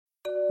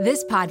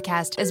This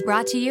podcast is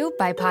brought to you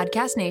by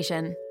Podcast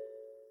Nation.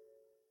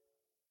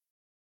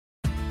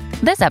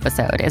 This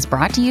episode is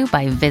brought to you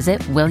by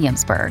Visit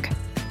Williamsburg.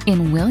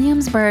 In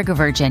Williamsburg,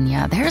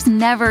 Virginia, there's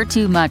never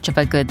too much of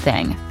a good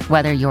thing.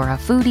 Whether you're a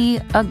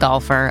foodie, a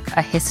golfer,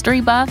 a history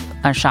buff,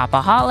 a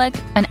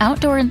shopaholic, an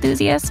outdoor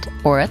enthusiast,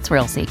 or a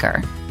thrill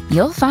seeker,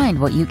 you'll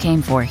find what you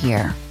came for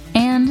here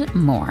and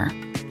more.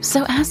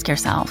 So ask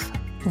yourself,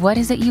 what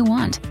is it you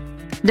want?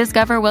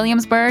 Discover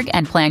Williamsburg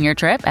and plan your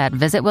trip at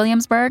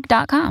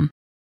visitwilliamsburg.com.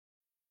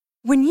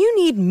 When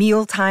you need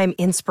mealtime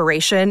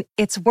inspiration,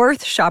 it's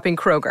worth shopping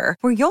Kroger,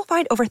 where you'll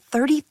find over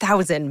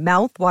 30,000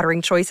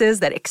 mouth-watering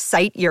choices that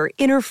excite your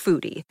inner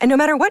foodie. And no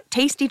matter what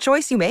tasty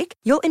choice you make,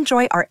 you'll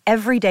enjoy our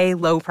everyday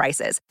low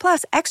prices,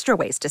 plus extra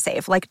ways to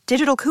save, like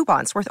digital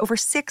coupons worth over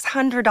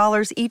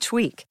 $600 each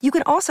week. You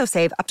can also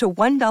save up to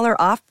 $1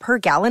 off per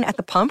gallon at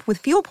the pump with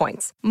fuel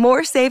points.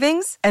 More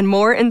savings and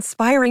more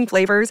inspiring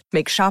flavors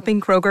make shopping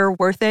Kroger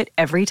worth it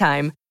every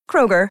time.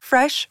 Kroger,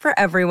 fresh for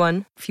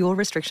everyone. Fuel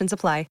restrictions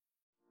apply.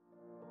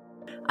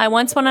 I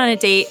once went on a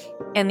date,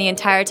 and the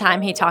entire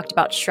time he talked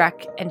about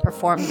Shrek and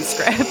performed the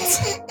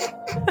script.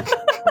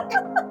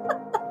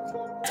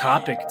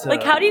 Topic to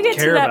like, how do you get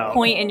to that about.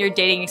 point in your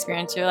dating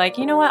experience? You're like,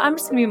 you know what? I'm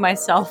just gonna be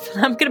myself.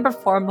 I'm gonna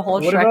perform the whole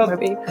What Shrek about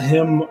movie.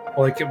 him,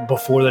 like,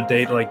 before the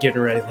date, like,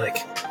 getting ready, like,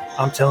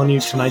 I'm telling you,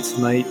 tonight's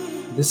the night.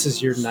 This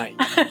is your night.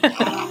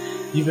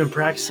 You've been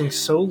practicing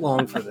so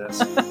long for this.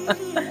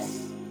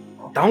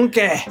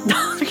 Donkey.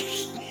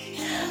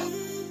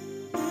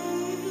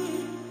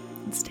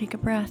 Let's take a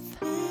breath.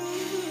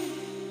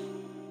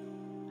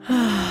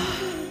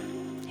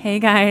 Hey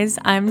guys,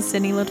 I'm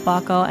Sydney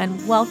Litvaco,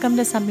 and welcome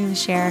to Something to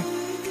Share.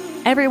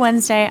 Every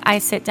Wednesday, I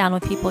sit down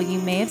with people you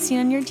may have seen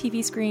on your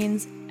TV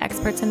screens,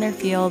 experts in their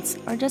fields,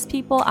 or just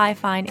people I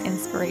find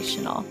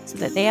inspirational, so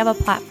that they have a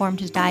platform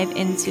to dive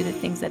into the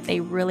things that they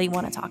really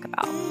want to talk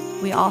about.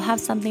 We all have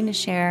something to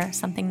share,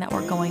 something that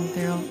we're going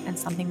through, and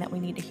something that we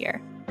need to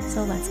hear.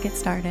 So let's get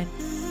started.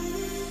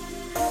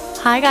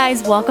 Hi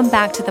guys, welcome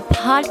back to the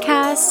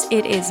podcast.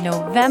 It is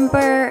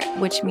November,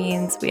 which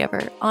means we have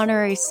our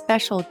honorary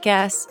special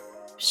guest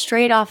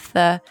straight off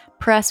the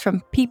press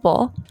from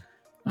People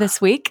this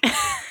week.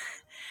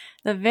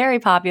 The very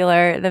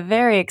popular, the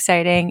very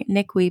exciting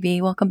Nick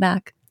Wiebe. Welcome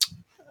back.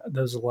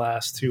 Those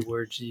last two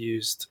words you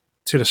used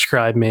to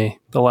describe me,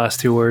 the last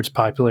two words,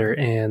 popular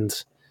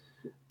and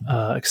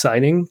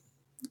exciting.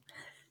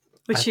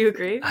 Would you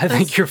agree? I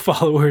think your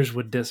followers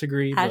would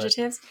disagree.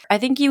 Adjectives. I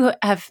think you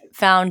have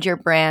found your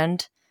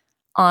brand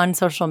on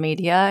social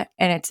media,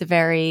 and it's a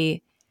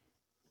very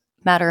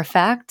matter of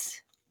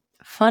fact,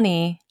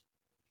 funny,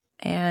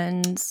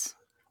 and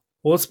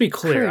Well, let's be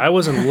clear. crude. I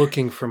wasn't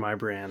looking for my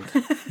brand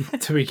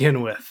to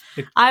begin with.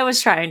 I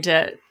was trying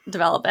to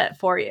develop it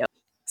for you.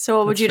 So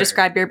what would That's you fair.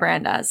 describe your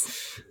brand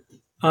as?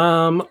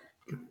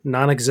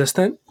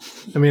 Non-existent.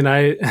 I mean,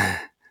 I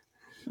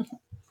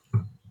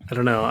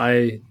don't know.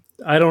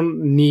 I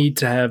don't need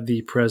to have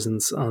the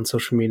presence on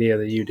social media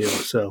that you do.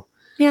 So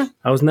Yeah.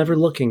 I was never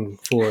looking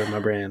for my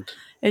brand.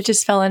 It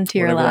just fell into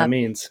your Whatever that lap.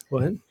 means.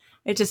 What?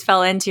 It just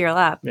fell into your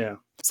lap. Yeah.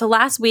 So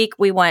last week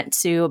we went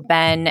to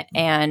Ben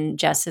and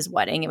Jess's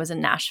wedding. It was in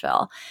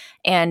Nashville.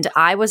 And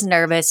I was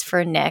nervous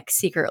for Nick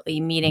secretly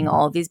meeting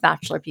all of these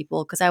Bachelor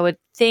people, because I would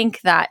think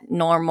that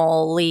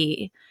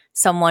normally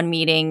someone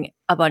meeting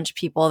a bunch of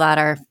people that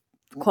are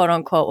quote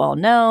unquote well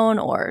known,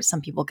 or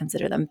some people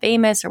consider them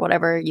famous, or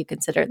whatever you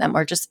consider them,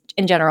 or just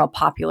in general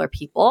popular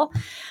people,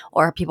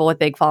 or people with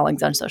big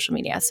followings on social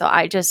media. So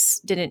I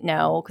just didn't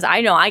know, because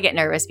I know I get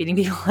nervous meeting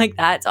people like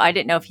that. So I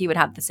didn't know if he would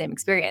have the same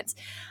experience.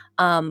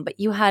 But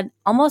you had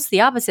almost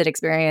the opposite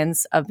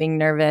experience of being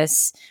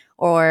nervous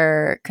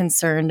or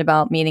concerned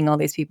about meeting all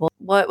these people.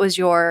 What was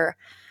your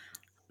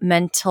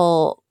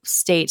mental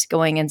state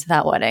going into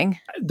that wedding?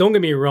 Don't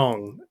get me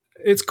wrong.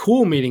 It's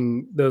cool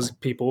meeting those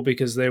people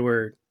because they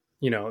were,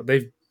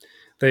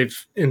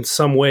 they've in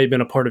some way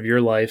been a part of your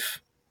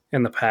life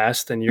in the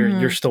past, and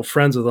you're still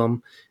friends with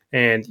them.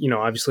 And,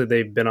 obviously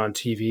they've been on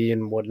TV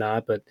and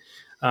whatnot. But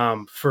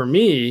for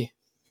me,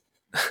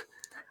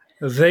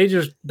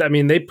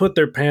 they put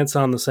their pants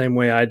on the same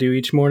way I do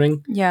each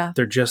morning. Yeah.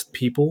 They're just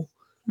people.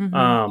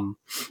 Mm-hmm.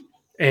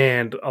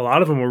 And a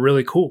lot of them were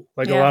really cool.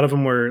 Like a lot of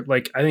them were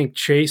like, I think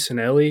Chase and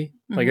Ellie,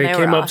 like they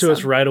came up to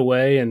us right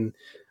away, and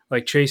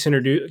like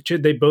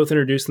they both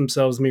introduced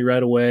themselves to me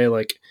right away.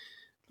 Like,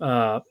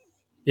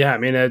 yeah, I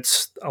mean,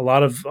 it's a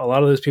lot of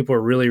those people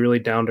are really, really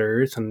down to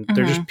earth, and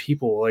they're just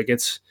people. Like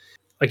it's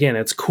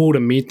cool to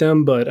meet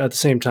them, but at the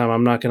same time,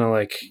 I'm not going to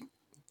like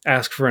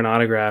ask for an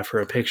autograph or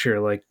a picture.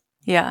 Like,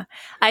 Yeah.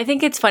 I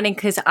think it's funny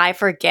because I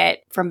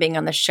forget from being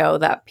on the show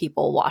that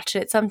people watch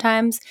it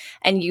sometimes,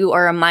 and you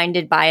are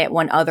reminded by it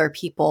when other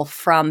people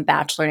from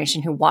Bachelor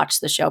Nation who watch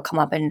the show come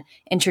up and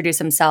introduce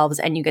themselves,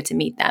 and you get to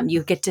meet them.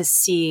 You get to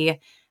see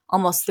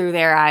almost through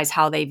their eyes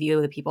how they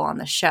view the people on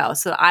the show.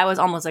 So I was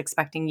almost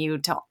expecting you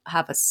to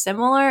have a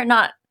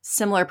not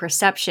similar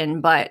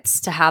perception, but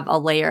to have a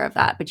layer of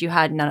that. But you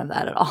had none of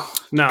that at all.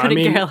 No,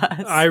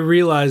 I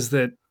realized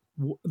that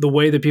the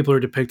way that people are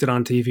depicted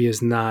on TV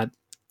is not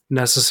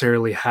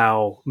necessarily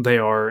how they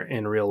are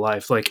in real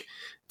life. Like,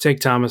 take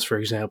Thomas, for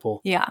example.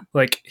 Yeah.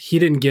 Like, he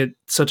didn't get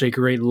such a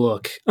great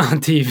look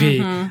on TV.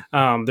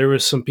 Mm-hmm. There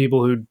was some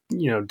people who,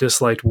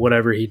 disliked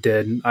whatever he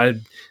did. I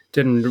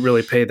didn't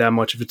really pay that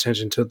much of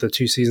attention to the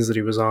 2 seasons that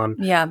he was on.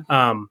 Yeah.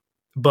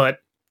 But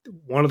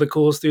one of the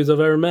coolest dudes I've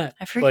ever met.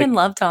 I freaking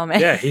love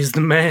Thomas. Yeah, he's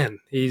the man.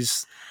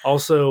 He's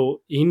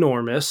also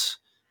enormous.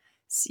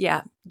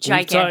 Yeah,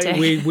 gigantic.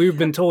 We've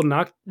been told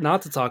not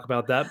to talk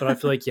about that, but I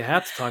feel like you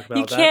have to talk about that.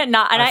 You can't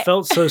not. And I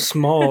felt so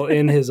small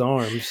in his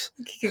arms.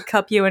 He could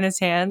cup you in his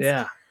hands.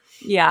 Yeah.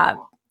 Yeah.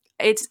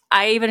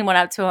 I even went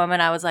up to him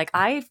and I was like,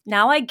 I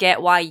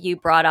get why you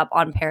brought up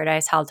on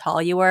Paradise how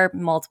tall you were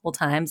multiple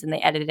times and they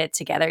edited it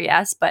together,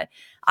 yes. But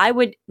I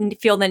would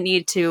feel the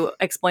need to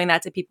explain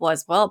that to people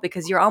as well,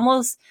 because you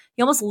almost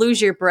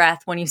lose your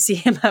breath when you see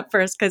him at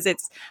first, because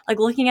it's like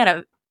looking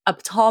at a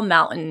tall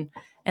mountain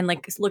and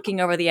like looking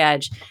over the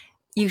edge.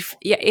 I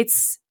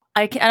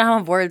don't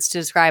have words to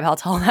describe how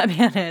tall that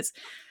man is.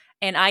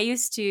 And I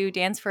used to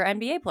dance for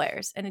NBA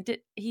players, and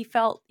he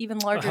felt even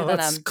larger than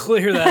let's them.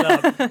 Clear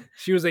that up.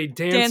 She was a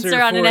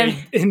dancer on an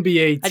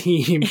NBA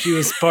team. She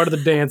was part of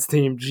the dance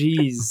team.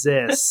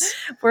 Jesus.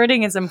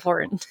 Wording is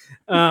important.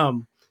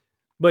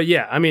 But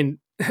yeah, I mean,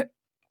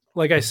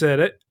 like I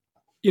said,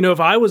 if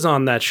I was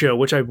on that show,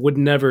 which I would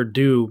never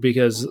do,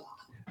 because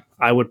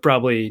I would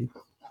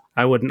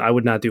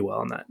not do well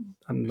on that.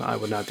 I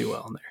would not do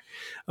well in there.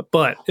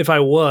 But if I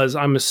was,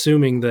 I'm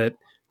assuming that,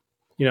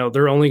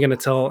 they're only going to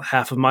tell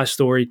half of my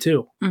story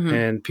too. Mm-hmm.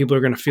 And people are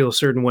going to feel a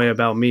certain way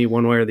about me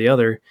one way or the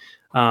other.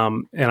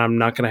 And I'm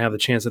not going to have the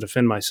chance to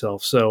defend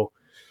myself.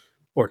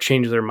 Or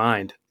change their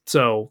mind.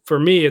 So for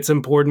me, it's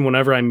important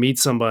whenever I meet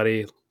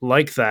somebody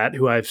like that,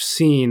 who I've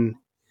seen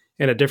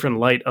in a different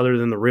light other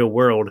than the real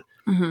world.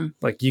 Mm-hmm.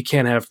 Like, you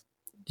can't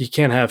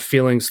have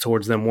feelings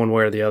towards them one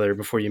way or the other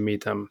before you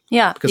meet them.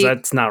 Yeah. Because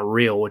that's not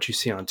real, what you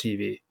see on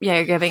TV. Yeah,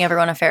 you're giving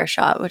everyone a fair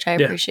shot, which I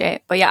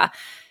appreciate. But yeah,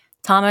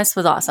 Thomas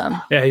was awesome.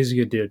 Yeah, he's a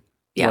good dude.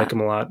 Yeah. I like him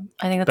a lot.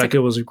 I think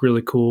Becca was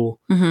really cool.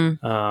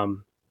 Mm-hmm.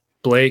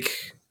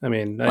 Blake,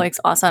 Blake's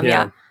awesome,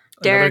 yeah.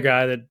 Derek,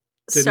 another guy that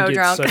didn't so get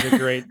drunk. Such a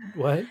great...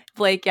 What?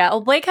 Blake, yeah.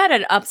 Well, Blake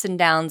had ups and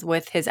downs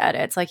with his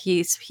edits. Like,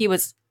 he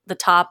was the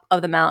top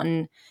of the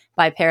mountain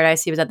by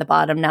Paradise. He was at the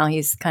bottom. Now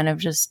he's kind of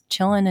just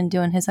chilling and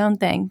doing his own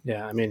thing.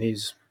 Yeah, I mean,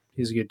 he's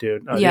a good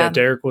dude. Yeah,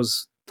 Derek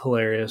was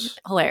hilarious.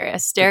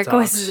 Derek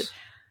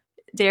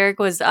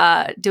was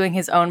doing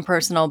his own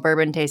personal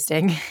bourbon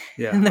tasting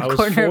in the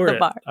corner of the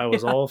bar. I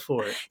was all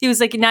for it. He was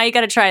like, now you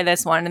got to try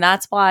this one. And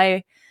that's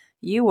why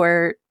you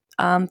were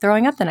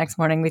throwing up the next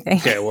morning, we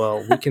think. Okay,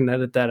 well, we can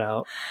edit that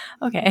out.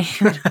 Okay.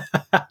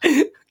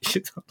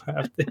 You don't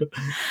have to.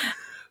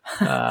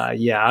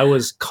 I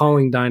was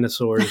calling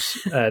dinosaurs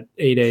at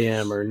 8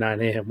 a.m. or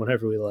 9 a.m.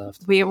 whenever we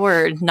left. We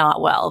were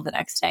not well the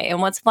next day.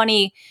 And what's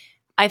funny,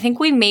 I think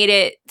we made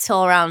it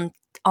till around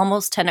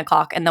almost 10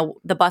 o'clock, and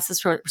the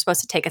buses were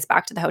supposed to take us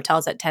back to the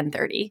hotels at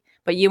 10:30.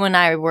 But you and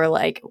I were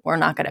like, we're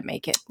not going to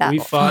make it that We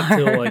far. fought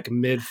till like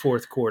mid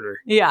fourth quarter.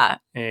 Yeah.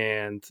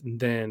 And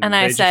then... And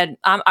I said,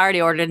 I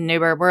already ordered an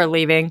Uber. We're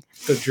leaving.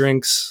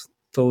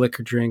 The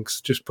liquor drinks,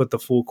 just put the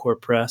full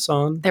court press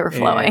on. They were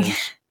flowing.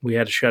 We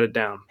had to shut it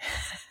down.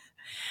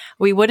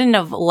 We wouldn't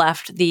have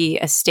left the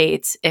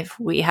estates if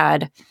we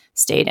had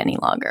stayed any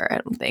longer. I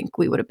don't think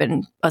we would have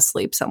been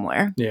asleep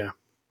somewhere. Yeah.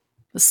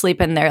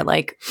 Asleep in their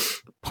like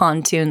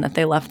pontoon that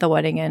they left the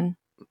wedding in.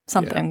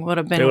 Something would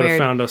have been weird. They would have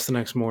found us the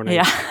next morning.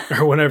 Yeah.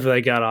 Or whenever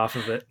they got off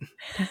of it.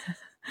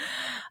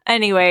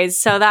 Anyways,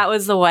 so that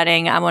was the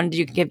wedding. I wanted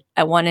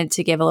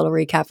to give a little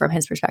recap from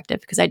his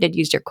perspective, because I did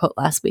use your quote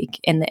last week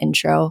in the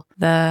intro,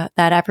 that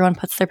everyone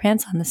puts their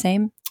pants on the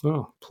same.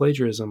 Oh,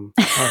 plagiarism.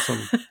 Awesome.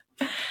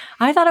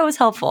 I thought it was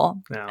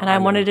helpful, and I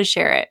wanted to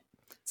share it.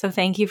 So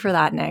thank you for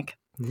that, Nick.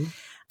 Mm-hmm.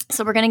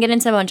 So we're going to get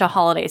into a bunch of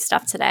holiday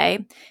stuff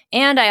today.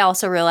 And I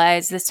also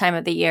realized this time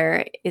of the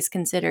year is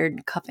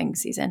considered cuffing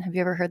season. Have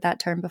you ever heard that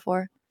term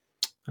before?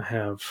 I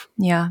have.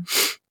 Yeah.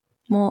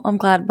 Well, I'm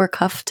glad we're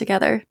cuffed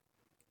together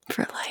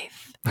for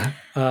life.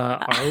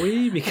 Are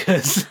we?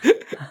 Because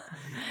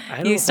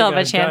you still have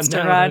a chance to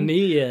run.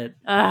 Knee yet.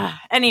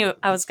 Anyway,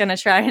 I was going to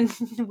try and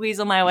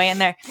weasel my way in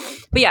there.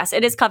 But yes,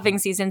 it is cuffing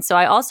season. So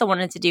I also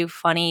wanted to do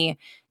funny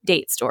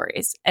date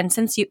stories. And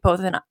since you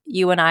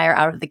and I are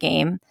out of the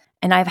game,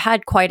 and I've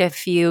had quite a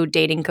few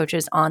dating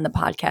coaches on the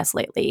podcast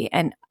lately,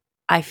 and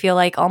I feel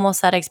like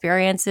almost that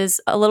experience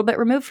is a little bit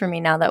removed from me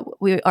now that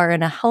we are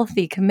in a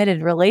healthy,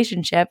 committed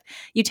relationship.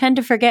 You tend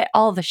to forget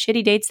all the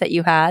shitty dates that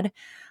you had,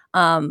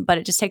 but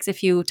it just takes a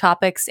few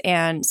topics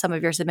and some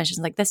of your submissions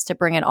like this to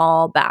bring it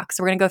all back.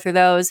 So we're going to go through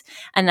those,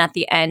 and at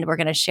the end, we're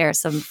going to share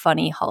some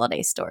funny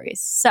holiday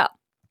stories. So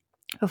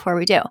before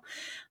we do,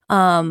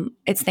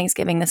 it's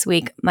Thanksgiving this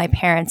week. My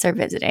parents are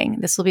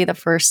visiting. This will be the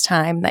first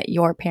time that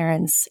your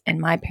parents and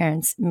my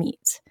parents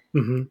meet.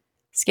 Mm-hmm.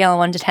 Scale of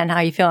 1 to 10, how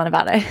are you feeling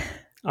about it?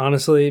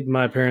 Honestly,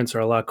 my parents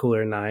are a lot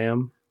cooler than I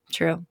am.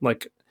 True.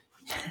 Like,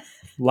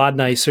 a lot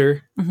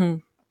nicer. Mm-hmm.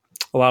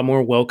 A lot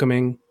more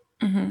welcoming.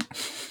 Mm-hmm.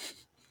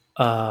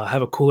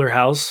 Have a cooler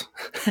house.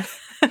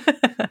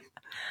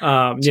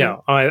 Yeah,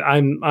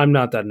 I'm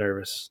not that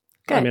nervous.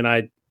 Good. I mean,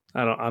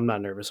 I'm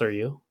not nervous. Are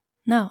you?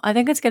 No, I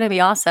think it's going to be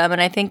awesome.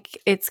 And I think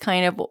it's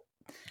kind of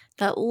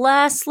that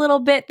last little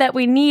bit that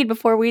we need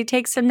before we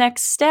take some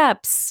next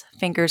steps.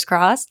 Fingers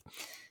crossed.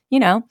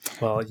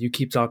 Well, you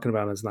keep talking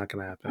about it, it's not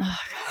going to happen. Oh,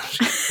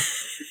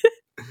 gosh.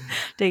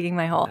 Digging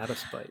my hole. Out of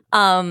spite.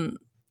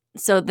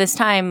 So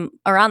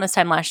around this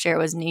time last year, it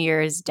was New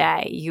Year's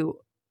Day.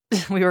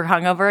 We were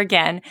hungover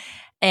again.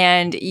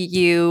 And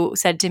you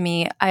said to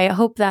me, I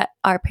hope that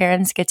our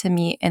parents get to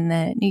meet in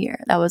the new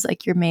year. That was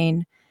like your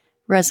main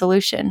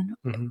resolution,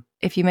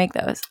 if you make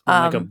those.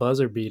 Like a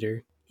buzzer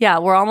beater. Yeah,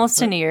 we're almost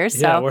to New Year's.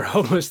 Yeah, we're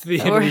almost to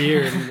the end of the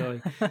year. And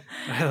like, all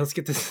right, let's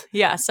get this.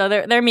 Yeah, so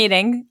they're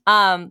meeting.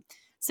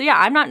 So yeah,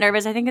 I'm not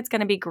nervous. I think it's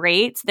going to be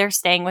great. They're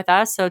staying with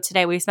us. So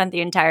today we spent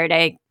the entire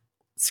day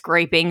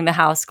scraping the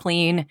house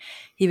clean.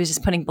 He was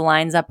just putting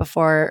blinds up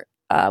before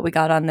we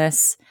got on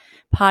this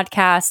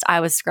podcast. I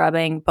was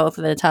scrubbing both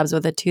of the tubs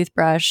with a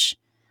toothbrush.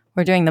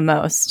 We're doing the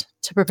most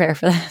to prepare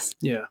for this.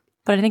 Yeah.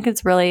 But I think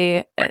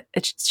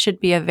it should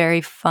be a very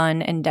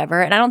fun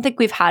endeavor. And I don't think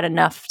we've had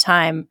enough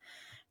time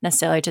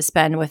necessarily to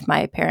spend with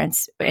my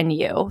parents and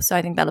you. So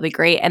I think that'll be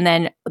great. And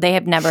then they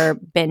have never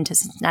been to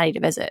Cincinnati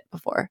to visit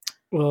before.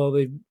 Well,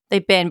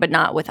 they've been, but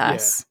not with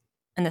us. Yeah.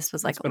 And this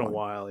was like it's been a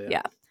while.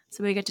 Yeah.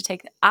 So I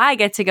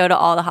get to go to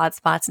all the hot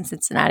spots in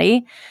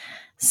Cincinnati.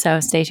 So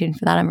stay tuned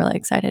for that. I'm really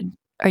excited.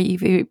 Are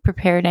you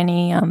prepared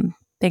any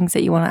things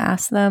that you want to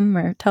ask them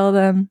or tell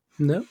them?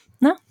 No.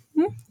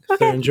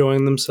 Okay. They're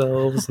enjoying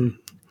themselves, and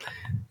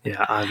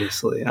yeah,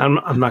 obviously, I'm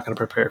not going to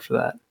prepare for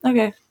that.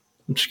 Okay.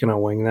 I'm just going to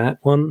wing that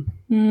one.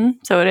 Mm-hmm.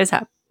 So it is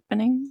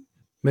happening.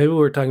 Maybe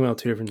we're talking about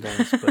two different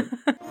things, but.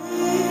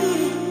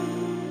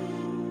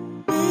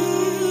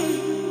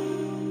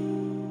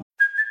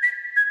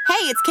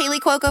 Hey, it's Kaylee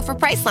Cuoco for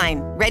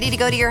Priceline. Ready to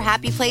go to your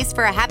happy place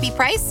for a happy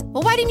price?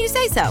 Well, why didn't you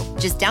say so?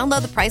 Just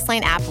download the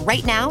Priceline app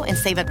right now and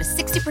save up to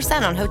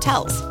 60% on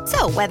hotels.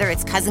 So whether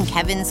it's Cousin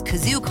Kevin's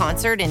Kazoo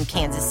Concert in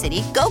Kansas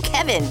City, go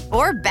Kevin,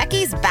 or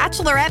Becky's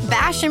Bachelorette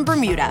Bash in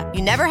Bermuda,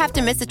 you never have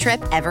to miss a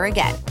trip ever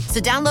again.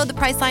 So download the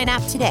Priceline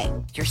app today.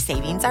 Your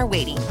savings are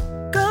waiting.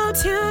 Go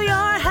to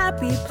your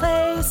happy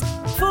place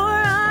for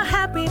a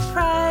happy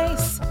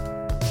price.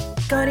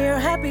 Go to your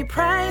happy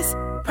price,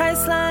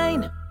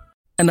 Priceline.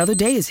 Another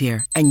day is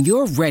here, and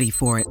you're ready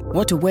for it.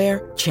 What to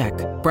wear? Check.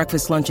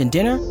 Breakfast, lunch, and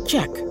dinner?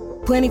 Check.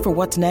 Planning for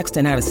what's next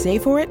and how to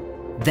save for it?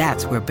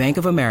 That's where Bank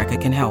of America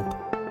can help.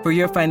 For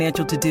your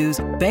financial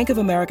to-dos, Bank of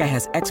America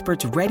has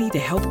experts ready to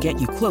help get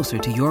you closer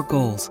to your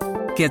goals.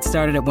 Get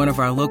started at one of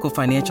our local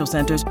financial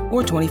centers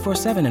or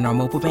 24/7 in our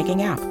mobile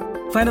banking app.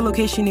 Find a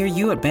location near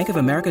you at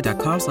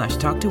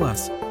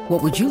bankofamerica.com/talktous.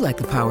 What would you like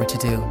the power to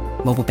do?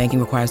 Mobile banking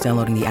requires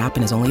downloading the app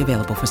and is only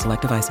available for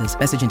select devices.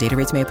 Message and data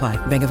rates may apply.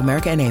 Bank of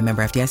America N.A.,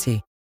 member FDIC.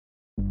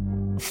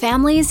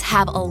 Families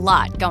have a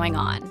lot going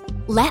on.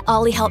 Let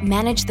Ollie help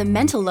manage the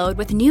mental load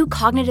with new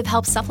cognitive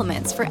help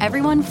supplements for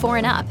everyone 4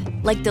 and up,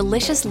 like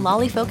delicious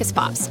Lolly Focus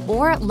Pops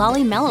or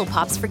Lolly Mellow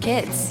Pops for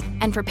kids.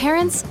 And for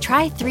parents,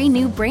 try 3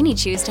 new Brainy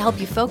Chews to help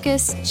you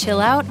focus,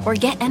 chill out, or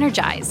get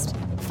energized.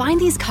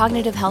 Find these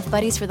cognitive health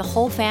buddies for the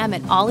whole fam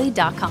at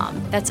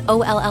ollie.com. That's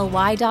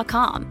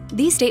OLLY.com.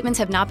 These statements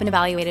have not been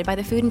evaluated by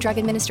the Food and Drug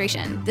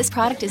Administration. This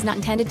product is not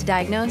intended to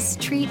diagnose,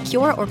 treat,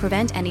 cure, or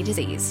prevent any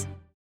disease.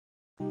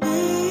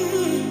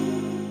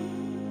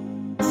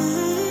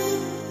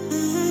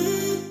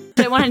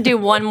 I want to do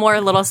one more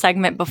little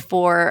segment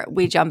before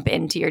we jump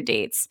into your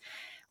dates.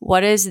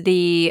 What is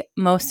the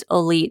most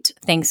elite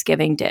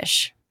Thanksgiving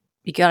dish?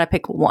 You got to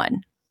pick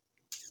one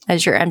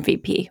as your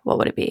MVP. What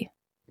would it be?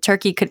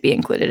 Turkey could be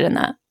included in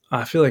that.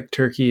 I feel like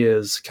turkey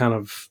is kind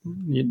of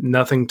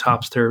nothing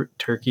tops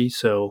turkey.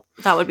 So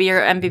that would be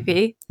your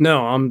MVP?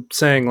 No, I'm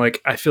saying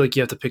like I feel like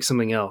you have to pick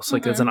something else.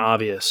 Like that's an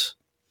obvious.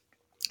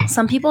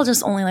 Some people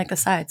just only like the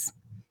sides.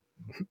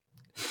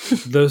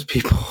 Those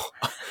people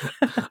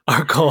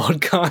are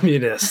called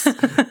communists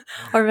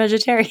or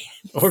vegetarians.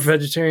 Or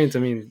vegetarians. I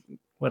mean,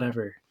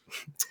 whatever.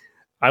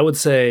 I would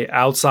say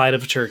outside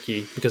of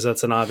turkey because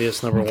that's an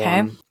obvious number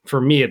one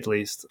for me, at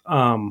least.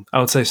 I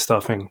would say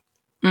stuffing.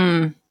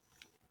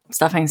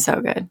 Stuffing's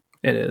so good.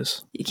 It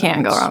is. You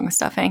can't go wrong with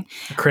stuffing.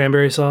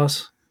 Cranberry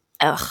sauce.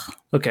 Ugh.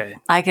 Okay.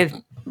 I could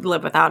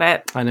live without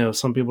it. I know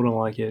some people don't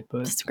like it,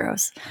 but it's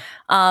gross.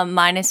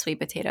 Mine is sweet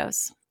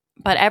potatoes.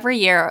 But every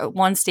year,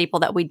 one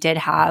staple that we did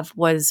have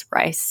was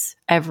rice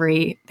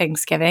every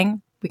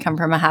Thanksgiving. We come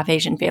from a half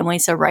Asian family,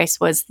 so rice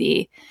was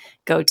the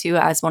go-to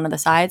as one of the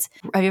sides.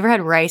 Have you ever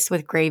had rice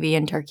with gravy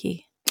and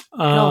turkey?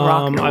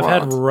 I've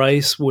had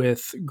rice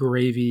with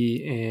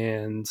gravy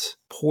and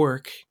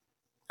pork.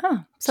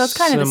 Oh, so it's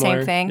kind of the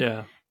same thing.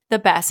 Yeah. The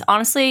best.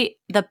 Honestly,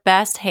 the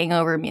best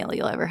hangover meal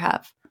you'll ever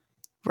have.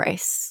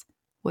 Rice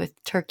with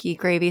turkey,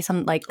 gravy,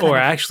 some like...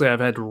 Actually, I've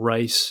had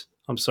rice...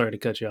 I'm sorry to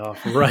cut you off.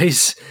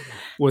 Rice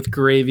with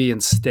gravy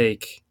and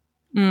steak.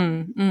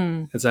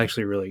 It's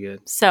actually really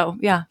good. So,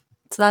 yeah.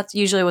 So that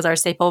usually was our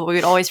staple, but we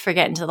would always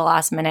forget until the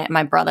last minute. And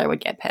my brother would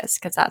get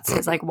pissed because that's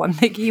his like one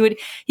thing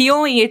he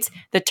only eats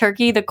the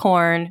turkey, the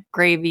corn,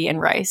 gravy,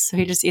 and rice. So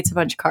he just eats a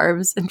bunch of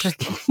carbs and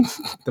turkey.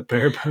 The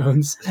bare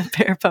bones. The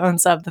bare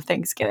bones of the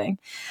Thanksgiving.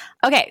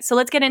 Okay, so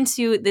let's get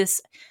into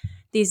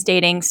these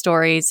dating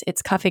stories.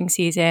 It's cuffing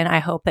season. I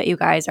hope that you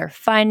guys are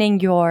finding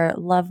your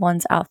loved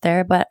ones out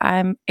there, but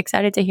I'm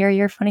excited to hear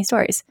your funny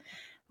stories.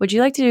 Would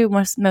you like to do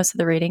most of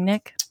the reading,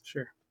 Nick?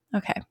 Sure.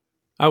 Okay.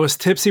 I was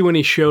tipsy when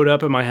he showed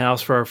up at my house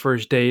for our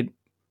first date.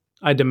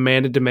 I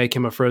demanded to make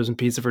him a frozen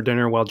pizza for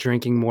dinner while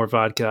drinking more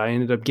vodka. I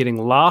ended up getting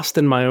lost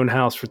in my own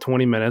house for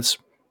 20 minutes.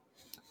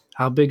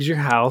 How big's your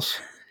house?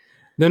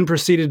 Then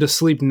proceeded to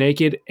sleep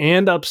naked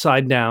and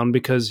upside down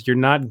because you're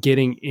not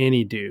getting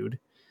any dude.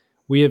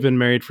 We have been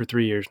married for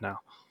 3 years now.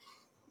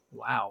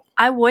 Wow.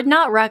 I would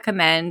not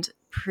recommend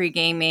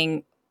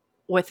pre-gaming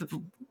with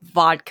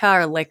vodka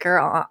or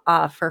liquor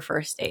for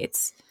first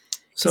dates.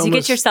 Because you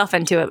get yourself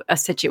into a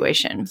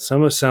situation. It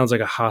almost sounds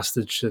like a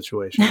hostage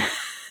situation.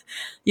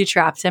 You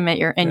trapped him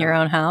in your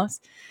own house.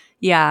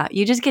 Yeah,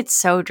 you just get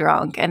so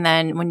drunk. And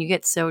then when you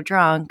get so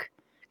drunk,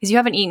 because you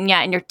haven't eaten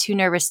yet and you're too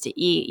nervous to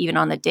eat even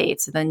on the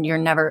date. So then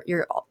you're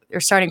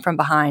starting from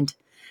behind.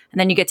 And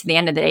then you get to the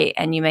end of the day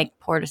and you make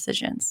poor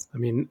decisions. I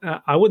mean,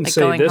 I wouldn't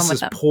say this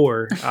is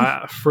poor.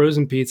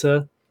 Frozen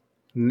pizza,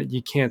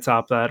 you can't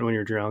top that when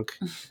you're drunk.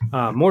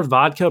 More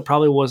vodka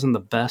probably wasn't the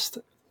best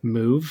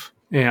move.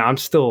 Yeah, I'm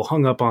still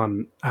hung up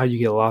on how you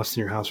get lost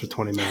in your house for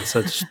 20 minutes.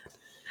 That's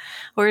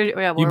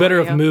you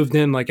better have moved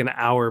in like an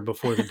hour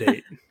before the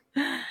date.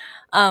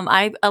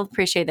 I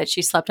appreciate that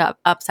she slept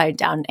upside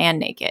down and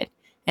naked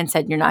and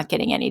said, "You're not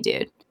getting any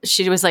dude."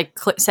 She was like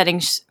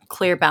setting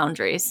clear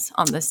boundaries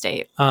on this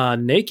date.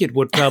 Naked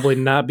would probably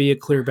not be a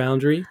clear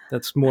boundary.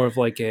 That's more of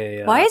like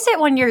a... Why is it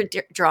when you're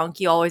drunk,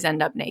 you always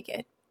end up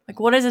naked? Like,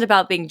 what is it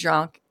about being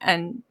drunk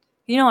and...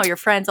 You know, your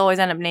friends always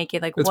end up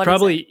naked. Like, it's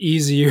probably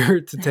easier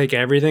to take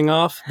everything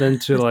off than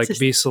to like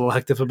be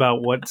selective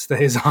about what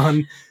stays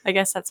on. I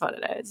guess that's what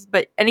it is.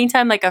 But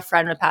anytime like a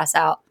friend would pass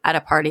out at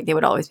a party, they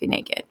would always be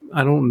naked.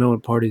 I don't know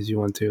what parties you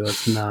went to.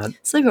 That's not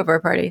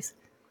sleepover parties.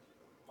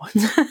 What?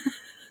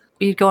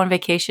 You'd go on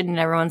vacation and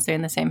everyone's there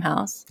in the same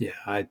house.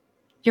 Yeah,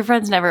 your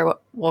friends never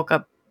woke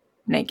up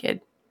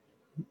naked.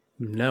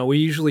 No, we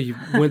usually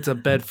went to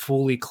bed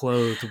fully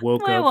clothed,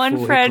 woke up My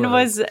one friend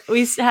clothed.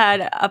 we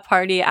had a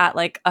party at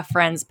like a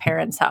friend's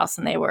parents' house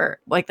and they were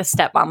like the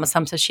stepmom was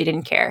home, so she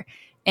didn't care.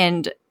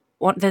 And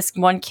this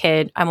one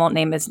kid, I won't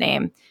name his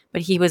name,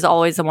 but he was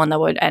always the one that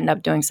would end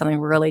up doing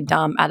something really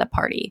dumb at a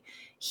party.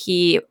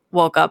 He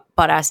woke up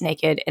butt-ass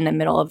naked in the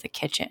middle of the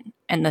kitchen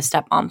and the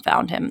stepmom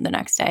found him the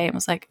next day and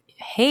was like,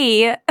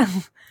 "Hey,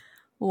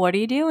 what are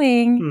you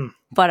doing?"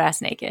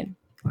 Butt-ass naked.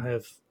 I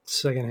have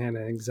secondhand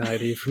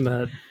anxiety from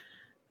that.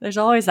 There's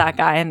always that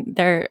guy, and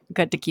they're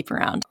good to keep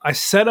around. I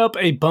set up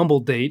a Bumble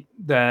date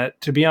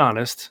that, to be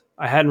honest,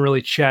 I hadn't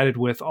really chatted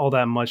with all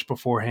that much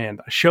beforehand.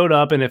 I showed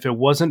up, and if it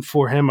wasn't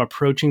for him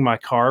approaching my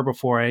car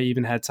before I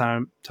even had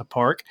time to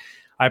park,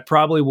 I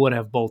probably would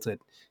have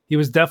bolted. He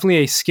was definitely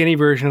a skinny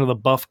version of the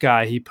buff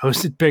guy he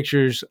posted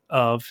pictures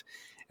of,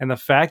 and the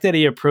fact that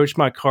he approached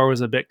my car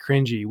was a bit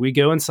cringy. We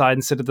go inside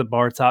and sit at the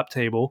bar top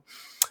table,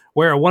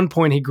 where at one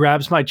point he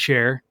grabs my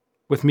chair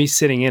with me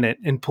sitting in it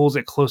and pulls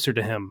it closer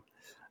to him.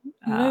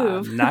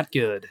 Not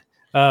good.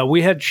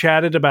 We had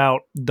chatted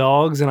about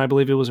dogs, and I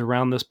believe it was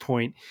around this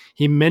point.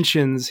 He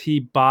mentions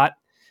he brought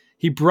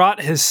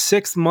his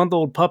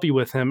 6-month-old puppy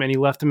with him, and he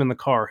left him in the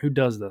car. Who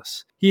does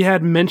this? He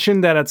had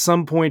mentioned that at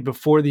some point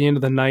before the end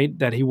of the night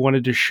that he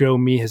wanted to show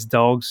me his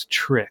dog's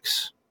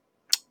tricks.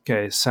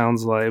 Okay,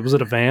 sounds like... Was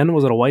it a van?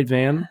 Was it a white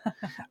van?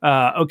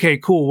 Okay,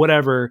 cool,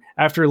 whatever.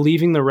 After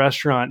leaving the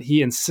restaurant,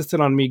 he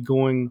insisted on me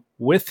going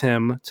with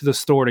him to the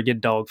store to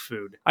get dog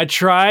food. I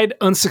tried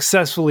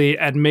unsuccessfully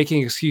at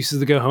making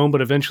excuses to go home,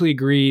 but eventually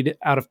agreed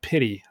out of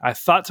pity. I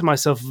thought to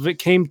myself, if it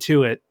came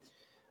to it,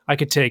 I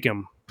could take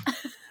him.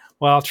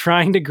 While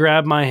trying to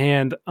grab my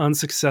hand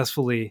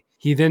unsuccessfully,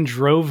 he then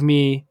drove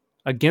me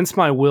against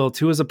my will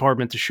to his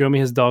apartment to show me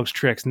his dog's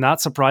tricks. Not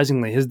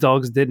surprisingly, his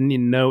dogs didn't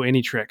even know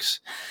any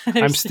tricks.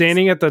 I'm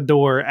standing at the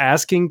door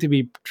asking to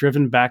be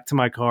driven back to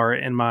my car,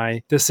 and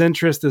my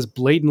disinterest is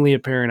blatantly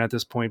apparent at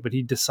this point, but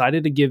he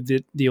decided to give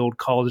the old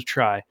call a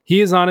try.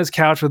 He is on his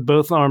couch with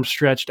both arms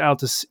stretched out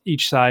to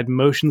each side,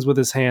 motions with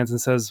his hands, and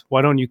says,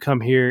 "Why don't you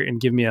come here and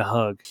give me a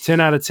hug?"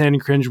 10 out of 10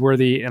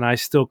 cringeworthy, and I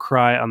still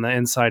cry on the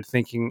inside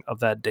thinking of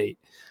that date.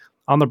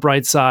 On the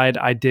bright side,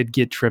 I did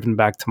get driven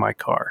back to my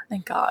car.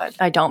 Thank God.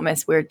 I don't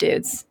miss weird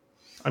dudes.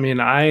 I mean,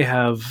 I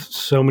have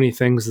so many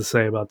things to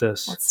say about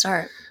this. Let's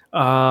start.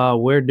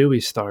 Where do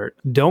we start?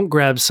 Don't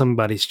grab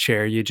somebody's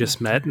chair you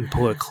just met and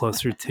pull it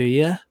closer to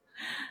you.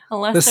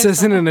 This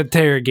isn't an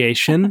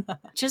interrogation.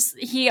 Just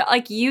he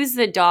like used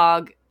the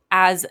dog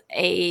as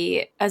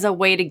a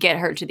way to get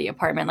her to the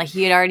apartment. Like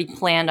he had already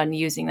planned on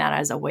using that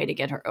as a way to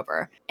get her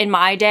over. In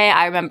my day,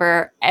 I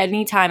remember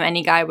anytime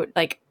any guy would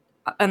like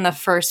on the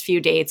first few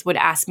dates would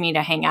ask me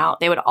to hang out,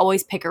 they would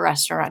always pick a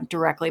restaurant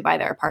directly by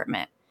their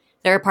apartment.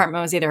 Their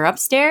apartment was either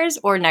upstairs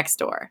or next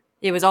door.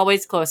 It was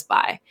always close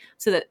by.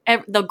 So that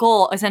the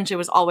goal essentially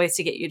was always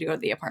to get you to go to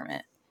the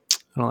apartment.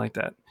 I don't like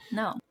that.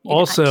 No.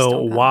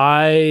 Also,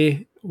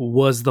 why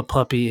was the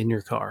puppy in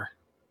your car?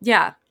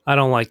 Yeah. I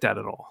don't like that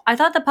at all. I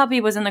thought the puppy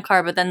was in the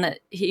car, but then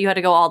you had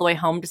to go all the way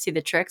home to see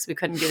the tricks. We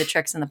couldn't do the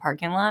tricks in the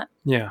parking lot.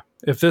 Yeah.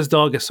 If this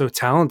dog is so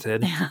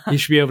talented, he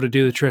should be able to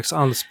do the tricks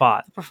on the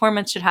spot. The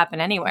performance should happen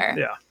anywhere.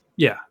 Yeah.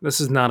 Yeah.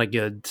 This is not a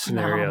good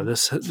scenario. No.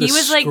 This he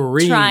was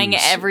screams. Trying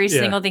every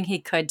single thing he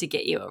could to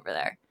get you over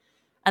there.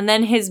 And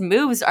then his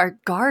moves are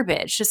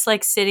garbage. Just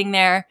sitting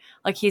there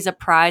like he's a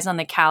prize on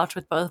the couch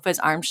with both of his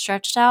arms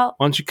stretched out.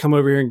 Why don't you come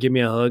over here and give me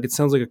a hug? It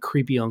sounds like a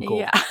creepy uncle.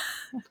 Yeah.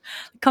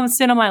 Come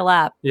sit on my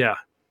lap. Yeah.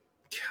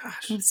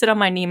 Gosh. Sit on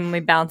my knee and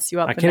we bounce you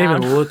up I and can't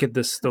down. even look at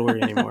this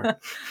story anymore.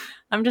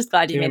 I'm just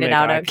glad you made it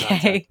out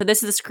okay. So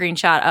this is a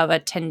screenshot of a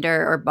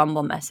Tinder or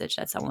Bumble message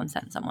that someone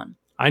sent someone.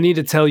 I need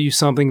to tell you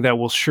something that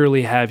will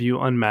surely have you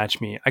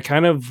unmatch me. I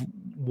kind of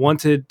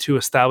wanted to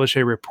establish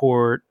a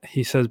rapport.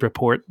 He says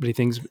report, but I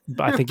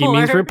think he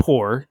means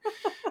rapport.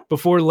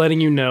 Before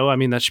letting you know, I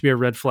mean, that should be a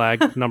red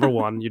flag. Number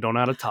one, you don't know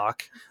how to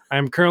talk. I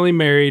am currently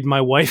married.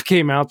 My wife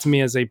came out to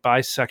me as a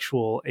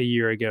bisexual a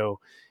year ago,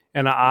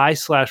 and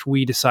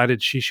we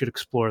decided she should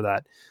explore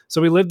that.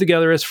 So we lived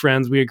together as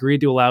friends. We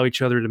agreed to allow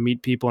each other to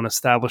meet people and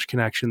establish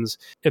connections.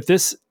 If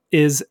this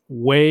is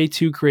way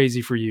too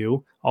crazy for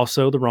you,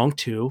 also the wrong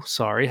two,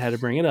 sorry, had to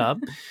bring it up.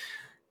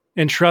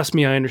 And trust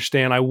me, I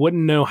understand. I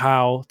wouldn't know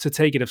how to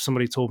take it if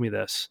somebody told me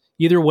this.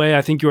 Either way,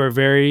 I think you are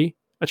very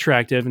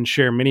attractive and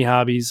share many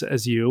hobbies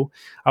as you.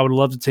 I would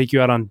love to take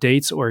you out on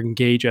dates or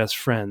engage as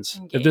friends.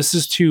 If this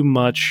is too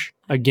much,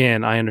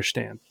 again, I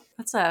understand.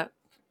 That's a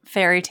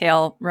fairy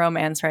tale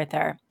romance right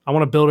there. I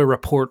want to build a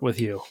report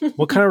with you.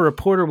 What kind of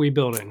report are we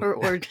building?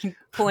 We're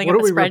pulling what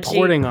up are we a spreadsheet.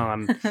 reporting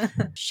on?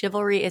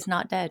 Chivalry is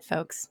not dead,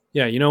 folks.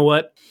 Yeah, you know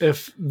what?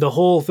 If the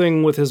whole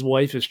thing with his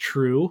wife is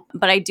true.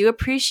 But I do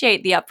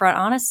appreciate the upfront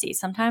honesty.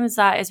 Sometimes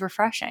that is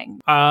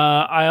refreshing.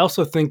 I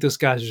also think this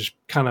guy just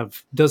kind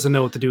of doesn't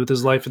know what to do with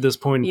his life at this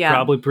point. Yeah.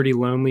 Probably pretty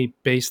lonely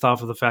based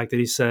off of the fact that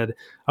he said,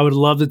 I would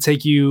love to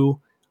take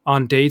you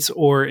on dates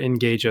or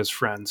engage as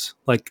friends.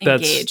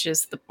 Engage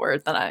is the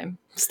word that I'm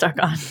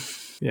stuck on.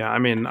 Yeah, I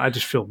mean, I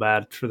just feel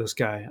bad for this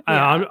guy.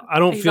 Yeah. I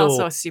don't He's feel...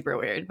 also super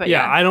weird, but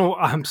yeah.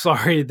 I'm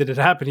sorry that it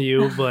happened to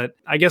you, but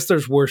I guess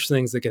there's worse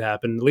things that could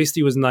happen. At least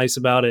he was nice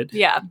about it.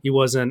 Yeah. He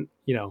wasn't,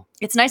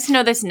 It's nice to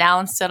know this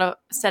now instead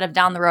of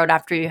down the road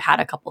after you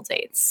had a couple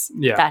dates.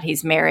 Yeah. That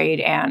he's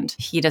married and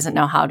he doesn't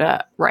know how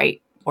to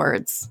write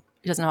words.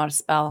 He doesn't know how to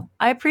spell.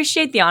 I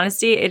appreciate the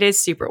honesty. It is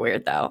super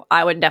weird, though.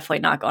 I would definitely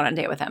not go on a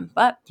date with him,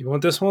 but... Do you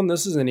want this one?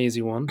 This is an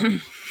easy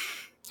one.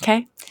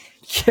 Okay.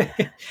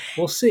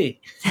 We'll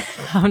see.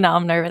 Oh, now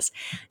I'm nervous.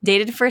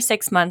 Dated for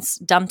 6 months,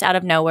 dumped out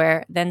of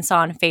nowhere, then saw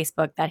on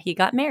Facebook that he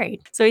got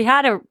married. So he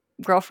had a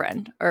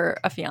girlfriend, or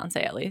a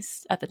fiance at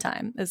least, at the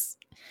time.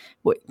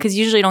 Because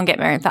usually you don't get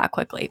married that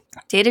quickly.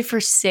 Dated for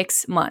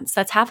 6 months.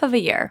 That's half of a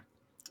year.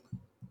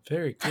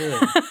 Very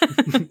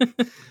good.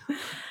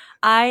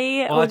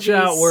 I would be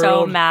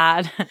so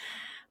mad.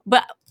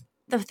 But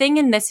the thing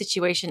in this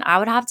situation, I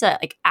would have to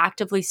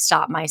actively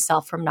stop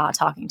myself from not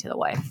talking to the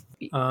wife.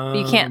 You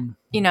can't,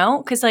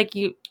 because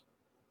you'd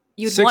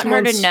want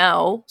her to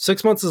know.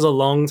 6 months is a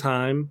long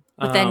time.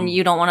 But then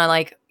you don't want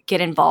to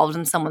get involved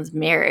in someone's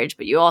marriage,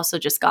 but you also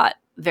just got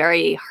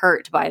very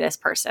hurt by this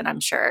person, I'm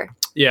sure.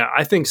 Yeah,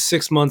 I think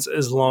 6 months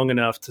is long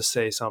enough to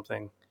say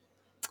something.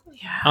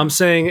 Yeah. I'm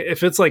saying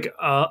if it's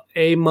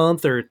a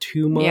month or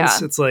 2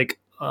 months, it's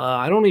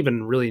I don't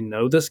even really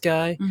know this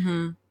guy.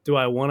 Mm-hmm. Do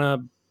I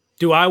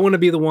want to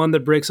be the one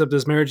that breaks up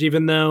this marriage,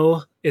 even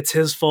though it's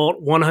his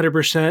fault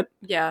 100%?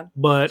 Yeah.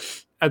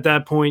 But at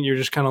that point, you're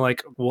just kind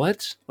of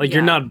what?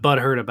 You're not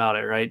butthurt about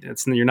it, right?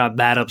 You're not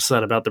that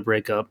upset about the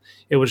breakup.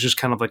 It was just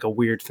kind of a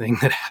weird thing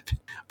that happened.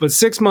 But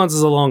 6 months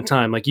is a long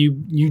time.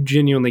 You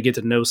genuinely get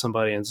to know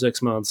somebody in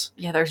 6 months.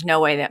 Yeah, there's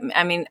no way that,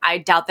 I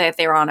doubt that if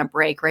they were on a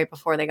break right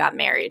before they got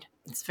married.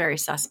 It's very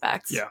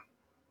suspect. Yeah.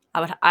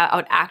 I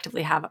would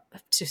actively have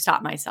to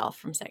stop myself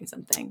from saying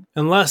something.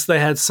 Unless they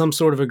had some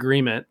sort of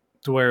agreement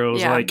to where it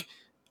was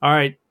all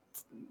right,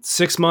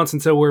 6 months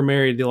until we're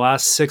married, the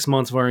last 6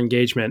 months of our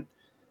engagement,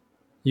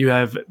 you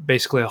have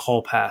basically a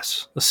hall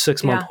pass, a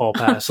 6 month hall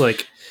pass.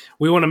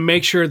 We want to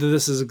make sure that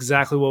this is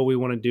exactly what we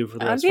want to do for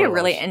the rest of our lives. That would be a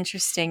really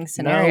interesting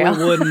scenario. No,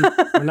 we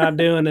wouldn't. We're not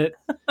doing it.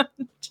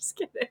 Just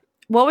kidding.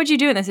 What would you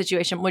do in this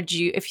situation? Would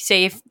you,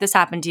 if this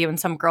happened to you and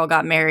some girl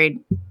got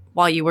married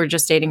while you were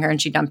just dating her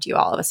and she dumped you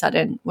all of a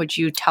sudden, would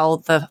you tell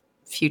the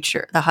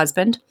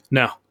husband?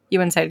 No. You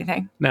wouldn't say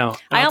anything? No.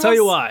 I'll tell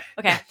you why.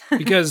 Okay.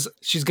 Because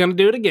she's going to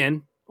do it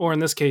again, or in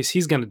this case,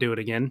 he's going to do it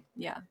again.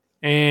 Yeah.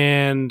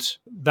 And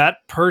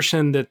that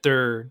person that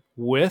they're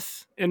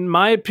with, in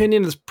my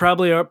opinion, is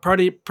probably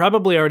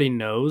already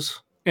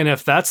knows And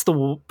if that's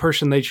the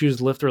person they choose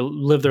to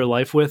live their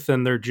life with,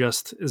 then they're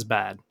just as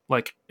bad.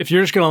 Like, if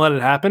you're just going to let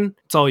it happen,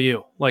 it's all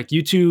you. Like,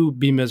 you two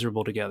be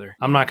miserable together.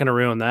 I'm not going to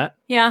ruin that.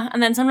 Yeah.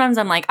 And then sometimes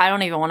I'm like, I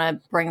don't even want to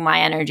bring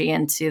my energy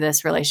into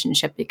this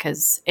relationship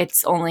because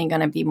it's only going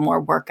to be more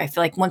work. I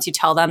feel like once you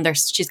tell them,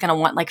 she's going to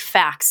want like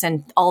facts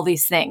and all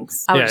these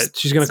things.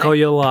 She's going to call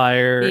you a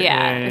liar.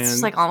 Yeah. It's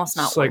just like almost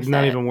not worth it. It's like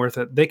not even worth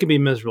it. They could be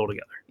miserable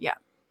together. Yeah.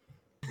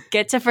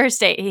 Get to first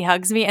date. He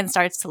hugs me and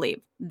starts to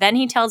leave. Then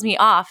he tells me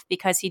off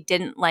because he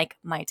didn't like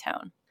my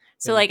tone.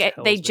 So like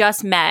they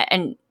just met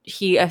and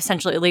he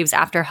essentially leaves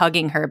after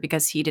hugging her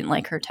because he didn't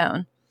like her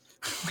tone,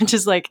 which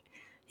is like,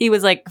 he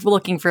was like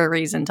looking for a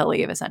reason to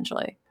leave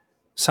essentially.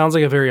 Sounds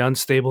like a very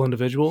unstable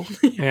individual.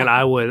 And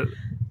I would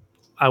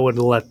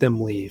let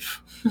them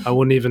leave. I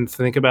wouldn't even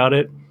think about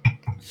it.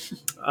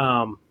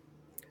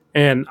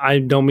 And I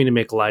don't mean to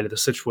make light of the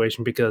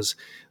situation because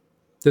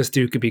this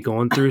dude could be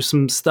going through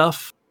some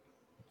stuff.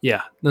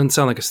 Yeah, doesn't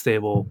sound like a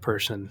stable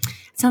person.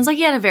 It sounds like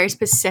he had a very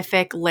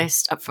specific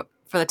list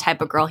for the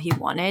type of girl he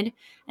wanted.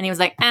 And he was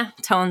like,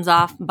 tones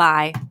off,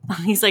 bye.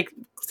 He's like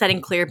setting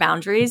clear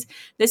boundaries.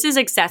 This is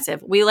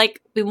excessive. We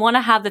want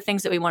to have the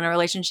things that we want in a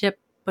relationship,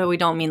 but we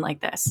don't mean like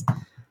this.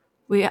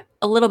 We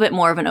a little bit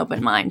more of an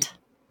open mind.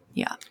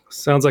 Yeah.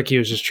 Sounds like he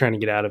was just trying to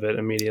get out of it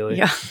immediately.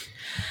 Yeah.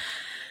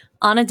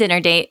 On a dinner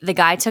date, the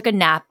guy took a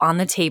nap on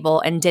the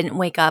table and didn't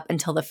wake up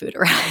until the food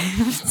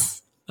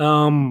arrived.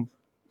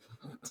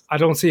 I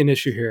don't see an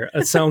issue here.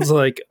 It sounds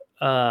like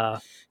on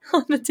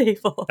the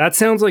table. That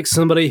sounds like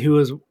somebody who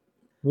is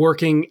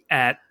working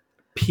at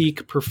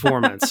peak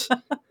performance.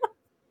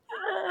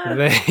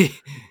 They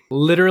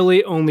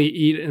literally only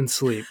eat and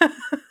sleep.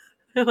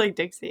 Like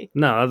Dixie.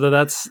 No,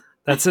 that's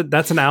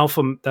an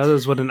alpha. That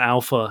is what an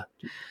alpha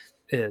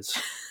is.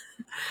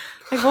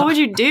 Like, what would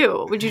you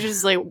do? Would you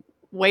just like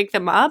wake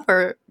them up,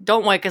 or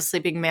don't wake a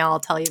sleeping male? I'll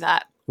tell you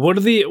that. What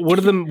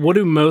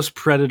do most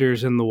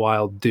predators in the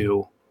wild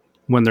do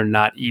when they're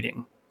not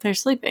eating? They're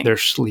sleeping. They're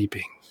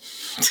sleeping.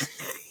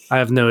 I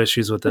have no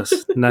issues with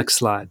this. Next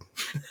slide.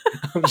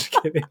 I'm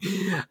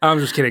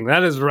just kidding.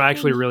 That is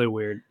actually really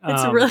weird.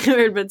 It's really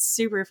weird, but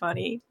super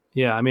funny.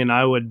 Yeah, I mean,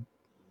 I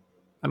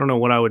don't know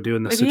what I would do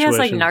in this situation. He has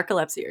like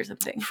narcolepsy or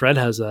something. Fred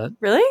has that.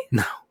 Really?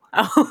 No.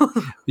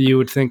 Oh. You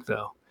would think,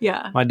 though.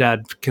 Yeah. My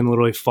dad can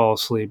literally fall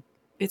asleep.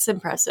 It's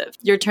impressive.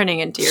 You're turning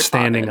into your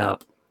standing father,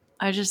 up.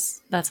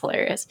 That's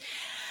hilarious.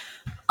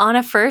 On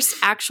a first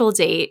actual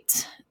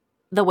date,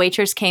 the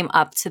waitress came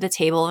up to the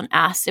table and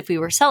asked if we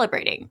were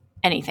celebrating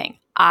anything.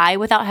 I,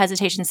 without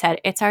hesitation, said,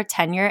 "It's our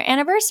 10-year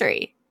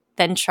anniversary."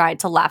 Then tried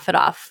to laugh it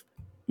off.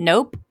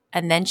 Nope.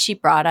 And then she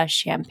brought us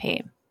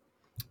champagne.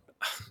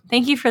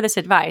 Thank you for this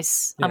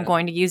advice. Yeah. I'm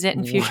going to use it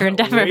in future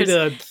endeavors.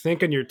 Way to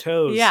think on your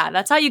toes. Yeah,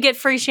 that's how you get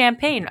free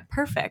champagne.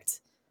 Perfect.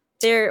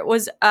 There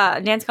was a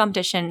dance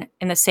competition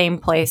in the same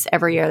place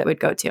every year that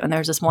we'd go to. And there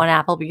was this one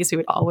Applebee's we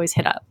would always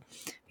hit up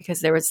because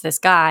there was this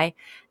guy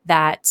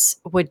that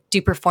would do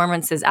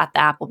performances at the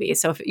Applebee's.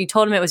 So if you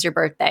told him it was your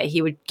birthday,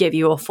 he would give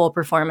you a full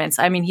performance.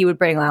 I mean, he would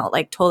bring out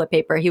like toilet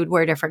paper. He would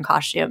wear different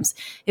costumes.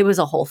 It was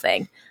a whole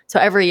thing. So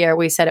every year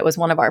we said it was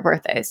one of our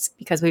birthdays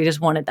because we just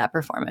wanted that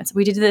performance.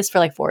 We did this for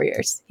like 4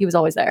 years. He was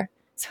always there.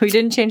 So we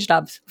didn't change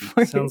jobs.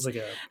 Sounds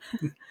like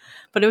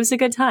but it was a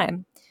good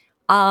time.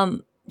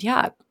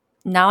 Yeah.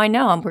 Now I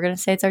know we're going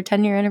to say it's our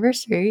 10-year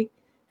anniversary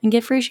and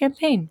get free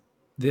champagne.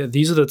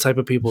 These are the type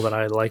of people that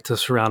I like to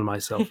surround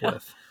myself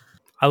with.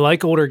 I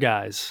like older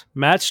guys.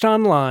 Matched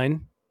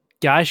online.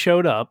 Guy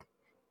showed up.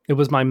 It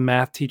was my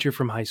math teacher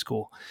from high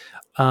school.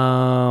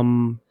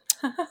 Did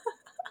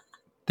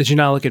you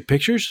not look at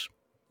pictures?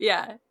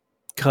 Yeah.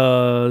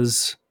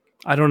 Because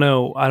I don't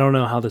know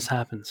how this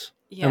happens.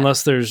 Yeah.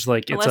 Unless there's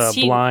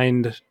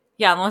blind.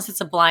 Yeah, unless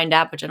it's a blind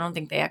app, which I don't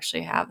think they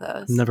actually have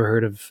those. Never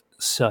heard of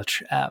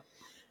such app.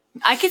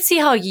 I could see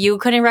how you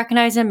couldn't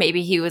recognize him.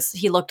 Maybe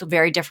he looked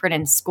very different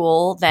in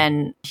school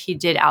than he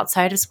did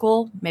outside of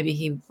school. Maybe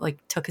he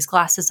like took his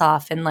glasses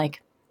off and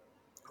like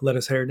let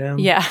his hair down.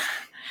 Yeah.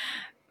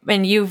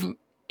 And you've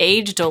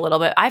aged a little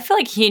bit. I feel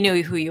like he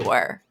knew who you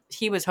were.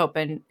 He was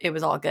hoping it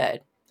was all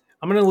good.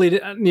 I'm going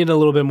to need a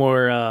little bit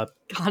more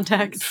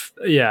context.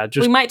 Yeah,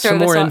 just we might throw some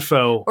more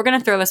info. We're going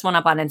to throw this one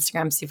up on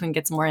Instagram, see if we can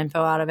get some more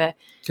info out of it.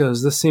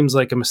 Because this seems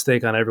like a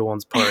mistake on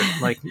everyone's part.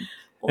 Like,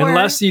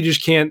 unless you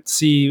just can't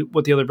see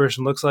what the other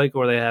person looks like,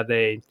 or do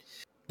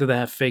they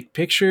have fake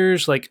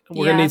pictures? Like,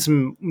 we're going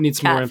to need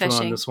some more info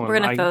on this one. We're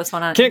going to throw this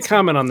one on. Can't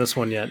comment on this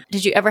one yet.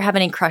 Did you ever have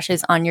any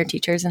crushes on your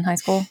teachers in high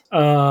school?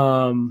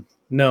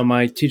 No,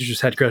 my teachers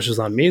had crushes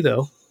on me,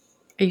 though.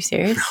 Are you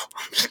serious? No,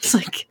 I'm just it's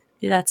like...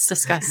 Yeah, that's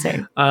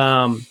disgusting.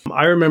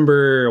 I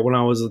remember when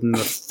I was in the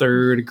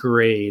 3rd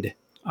grade,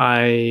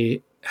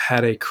 I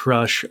had a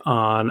crush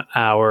on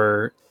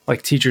our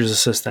teacher's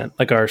assistant,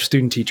 like our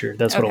student teacher.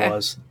 That's what it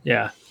was.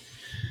 Yeah.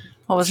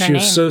 What was her name?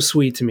 She was so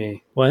sweet to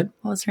me. What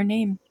was her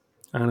name?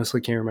 I honestly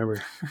can't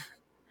remember.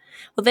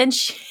 Well, then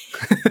she...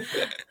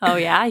 Oh,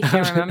 yeah? You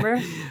can't remember?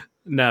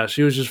 No,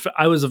 she was just...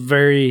 I was a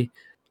very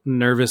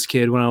nervous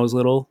kid when I was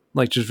little,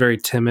 just very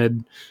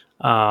timid.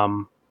 When I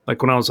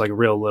was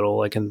real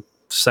little, in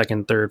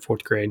second, third,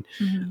 fourth grade.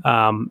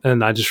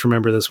 And I just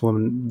remember this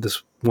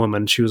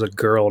woman, she was a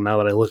girl now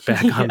that I look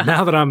back on,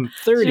 now that I'm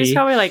 30. She's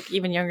probably like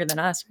even younger than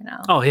us right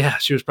now. Oh yeah.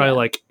 She was probably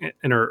like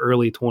in her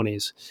early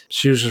 20s.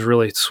 She was just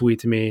really sweet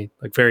to me,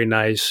 like very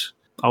nice.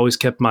 Always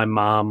kept my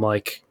mom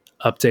like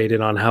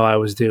updated on how I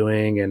was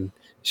doing, and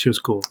she was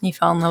cool. You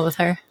fell in love with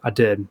her? I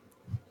did.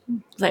 Was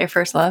that your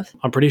first love?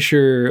 I'm pretty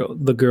sure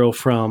the girl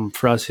from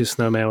Frosty the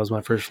Snowman was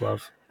my first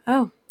love.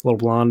 Oh. Little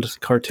blonde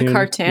cartoon. The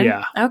cartoon?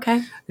 Yeah.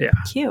 Okay. Yeah.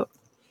 Cute.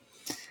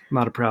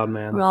 Not a proud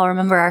man. We all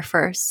remember our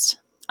first.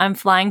 I'm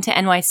flying to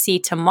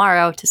NYC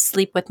tomorrow to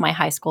sleep with my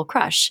high school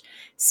crush.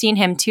 Seen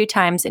him 2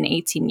 times in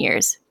 18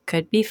 years.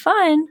 Could be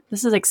fun.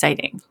 This is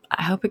exciting.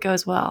 I hope it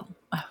goes well.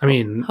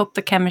 Hope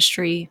the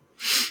chemistry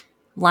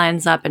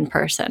lines up in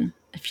person,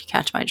 if you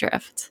catch my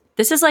drift.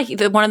 This is like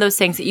one of those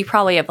things that you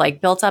probably have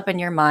like built up in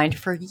your mind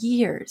for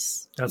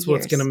years. That's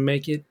what's going to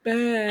make it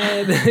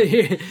bad.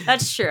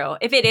 That's true.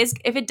 If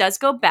it does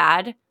go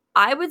bad,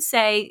 I would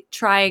say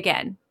try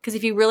again. Because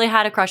if you really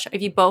had a crush,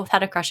 if you both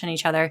had a crush on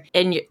each other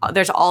and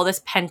there's all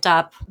this pent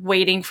up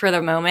waiting for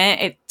the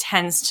moment, it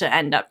tends to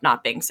end up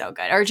not being so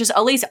good, or just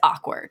at least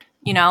awkward,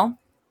 you know?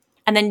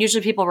 And then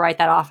usually people write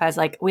that off as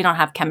like, we don't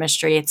have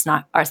chemistry. It's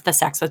not, or the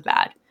sex was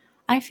bad.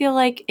 I feel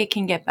like it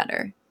can get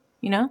better,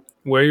 you know?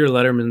 Wear your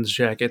Letterman's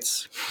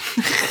jackets.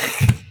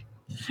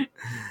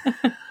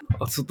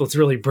 let's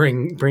really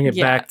bring it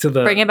back to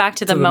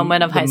the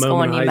moment of high school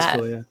when you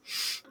met. Yeah.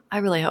 I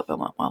really hope it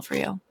went well for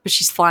you. But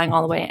she's flying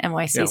all the way to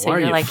NYC, yeah, so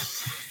you're like,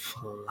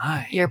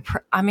 fly?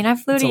 I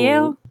flew to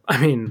you.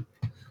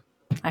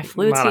 I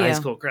flew not to a you. High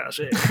school crush.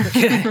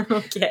 Yeah.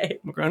 Okay.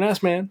 I'm a grown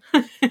ass man.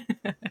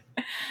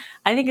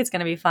 I think it's going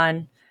to be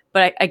fun.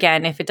 But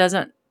again, if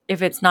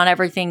it's not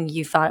everything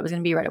you thought it was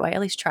going to be right away, at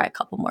least try a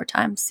couple more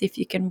times. See if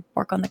you can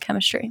work on the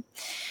chemistry.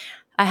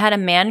 I had a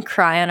man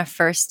cry on a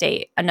first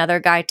date. Another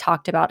guy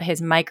talked about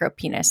his micro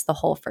penis the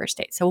whole first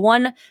date. So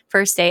one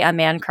first date, a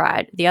man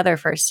cried. The other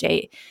first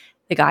date,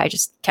 the guy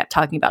just kept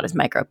talking about his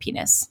micro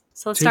penis.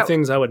 So let's start. 2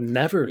 things I would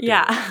never do.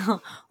 Yeah.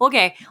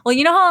 Okay. Well,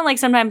 you know how like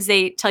sometimes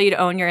they tell you to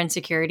own your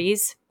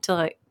insecurities, to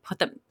like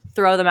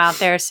throw them out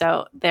there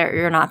so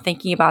you're not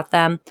thinking about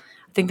them.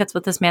 I think that's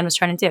what this man was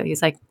trying to do.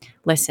 He's like,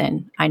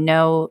 listen, I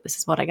know this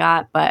is what I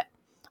got, but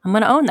I'm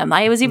going to own them.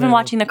 I was even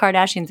watching the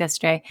Kardashians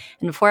yesterday,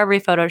 and before every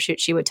photo shoot,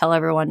 she would tell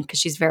everyone, because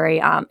she's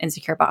very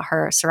insecure about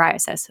her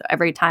psoriasis. So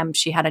every time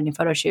she had a new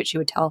photo shoot, she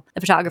would tell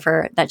the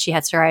photographer that she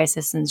had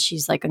psoriasis, and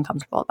she's like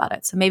uncomfortable about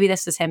it. So maybe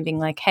this is him being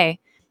like, hey,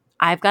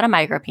 I've got a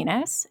micro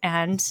penis.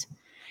 And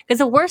because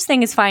the worst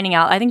thing is finding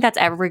out. I think that's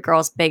every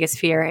girl's biggest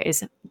fear,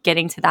 is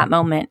getting to that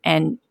moment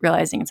and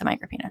realizing it's a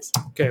micro penis.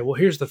 Okay, well,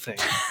 here's the thing.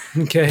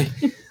 Okay.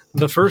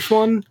 The first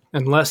one,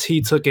 unless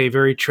he took a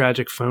very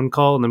tragic phone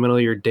call in the middle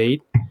of your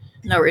date,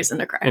 no reason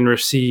to cry, and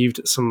received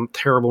some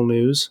terrible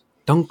news,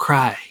 don't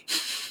cry.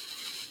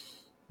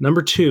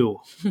 Number 2,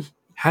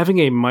 having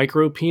a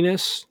micro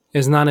penis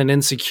is not an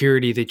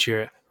insecurity that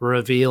you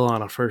reveal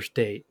on a first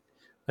date.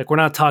 Like, we're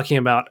not talking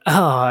about,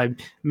 I'm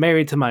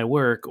married to my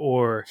work,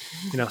 or,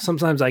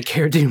 sometimes I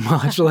care too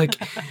much. Like,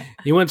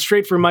 you went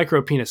straight for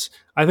micro penis.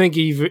 I think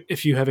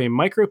if you have a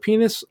micro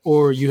penis,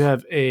 or you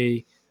have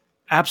a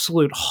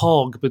absolute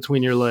hog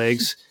between your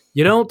legs,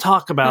 you don't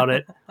talk about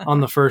it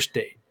on the first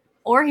date.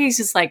 Or he's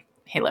just like,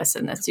 hey,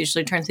 listen, this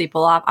usually turns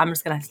people off. I'm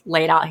just going to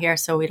lay it out here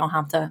so we don't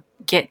have to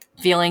get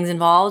feelings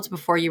involved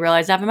before you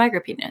realize I have a micro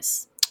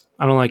penis.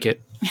 I don't like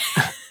it.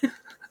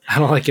 I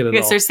don't like it at all.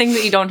 Because there's things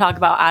that you don't talk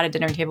about at a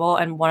dinner table,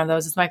 and one of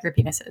those is micro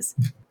penises.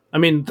 I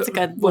mean, that's a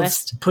good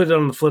let's list. Put it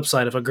on the flip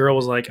side. If a girl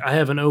was like, I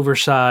have an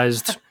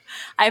oversized...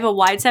 I have a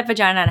wide set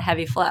vagina and a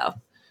heavy flow.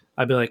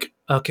 I'd be like,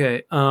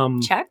 okay,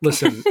 check.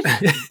 Listen,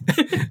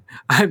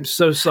 I'm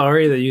so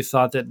sorry that you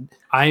thought that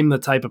I'm the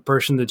type of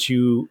person that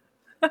you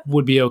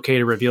would be okay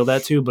to reveal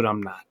that to, but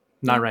I'm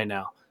not right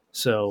now.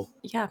 So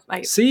yeah,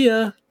 see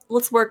ya.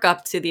 Let's work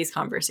up to these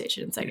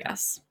conversations, I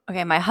guess.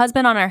 Okay, my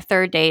husband on our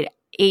third date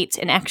ate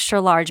an extra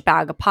large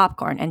bag of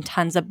popcorn and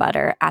tons of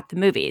butter at the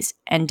movies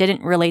and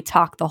didn't really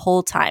talk the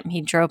whole time.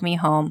 He drove me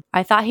home.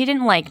 I thought he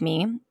didn't like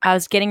me. I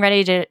was getting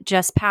ready to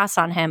just pass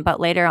on him, but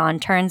later on,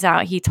 turns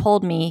out he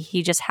told me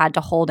he just had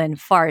to hold in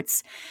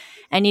farts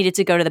and needed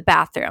to go to the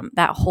bathroom.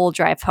 That whole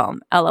drive home,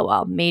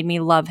 LOL, made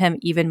me love him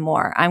even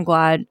more. I'm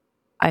glad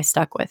I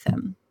stuck with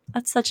him.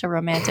 That's such a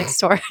romantic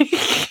story.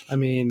 I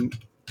mean,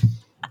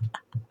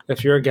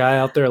 if you're a guy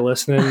out there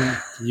listening,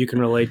 you can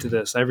relate to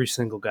this. Every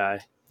single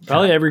guy.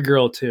 Probably every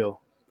girl, too.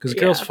 Because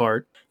girls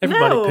fart.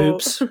 Everybody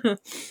poops.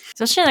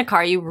 Especially in a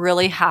car, you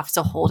really have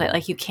to hold it.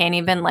 Like, you can't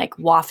even, like,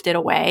 waft it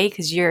away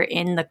because you're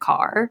in the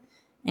car,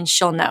 and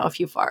she'll know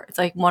if you fart. It's,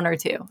 like, 1 or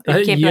 2. You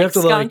can't be like,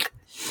 skunk.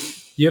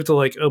 You have to,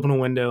 like, open a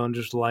window and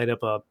just light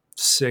up a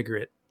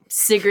cigarette.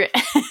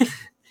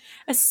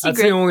 That's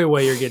the only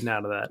way you're getting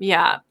out of that.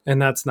 Yeah.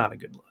 And that's not a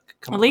good look.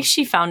 At least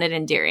she found it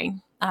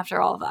endearing after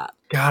all of that.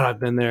 God, I've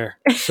been there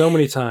so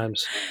many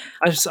times.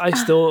 I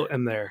still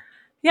am there.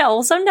 Yeah,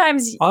 well,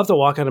 sometimes... I'll have to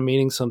walk out of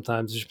meetings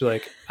sometimes and just be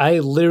like, I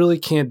literally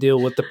can't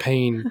deal with the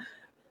pain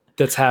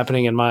that's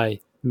happening in my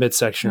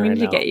midsection we right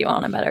need now. to get you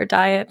on a better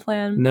diet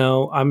plan.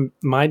 No,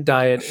 my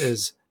diet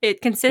is...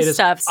 It consists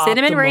of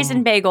cinnamon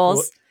raisin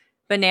bagels,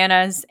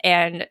 bananas,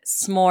 and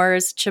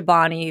s'mores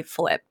Chobani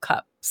flip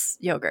cups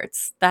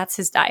yogurts. That's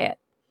his diet.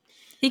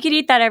 He could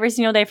eat that every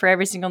single day for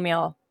every single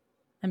meal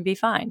and be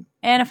fine.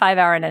 And a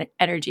 5-hour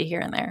energy here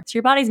and there. So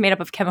your body's made up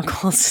of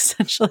chemicals,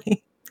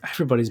 essentially.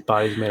 Everybody's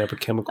body's made up of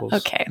chemicals.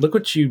 Okay. Look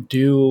what you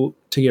do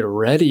to get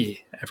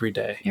ready every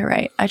day. You're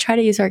right. I try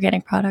to use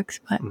organic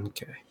products, but...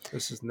 Okay.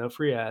 This is no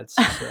free ads.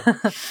 So.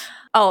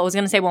 I was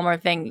going to say one more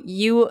thing.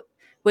 You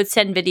would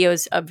send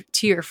videos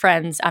to your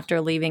friends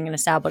after leaving an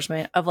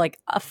establishment of like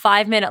a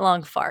 5-minute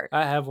long fart.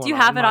 I have one. Do you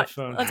have it on?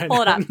 Phone Let's right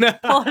pull it up. now.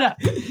 Pull it up.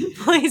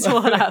 Please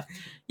pull it up.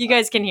 You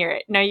guys can hear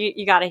it. No,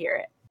 you got to hear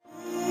it.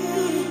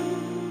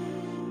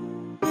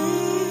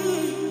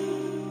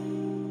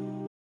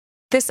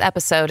 This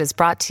episode is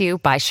brought to you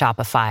by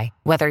Shopify.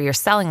 Whether you're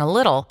selling a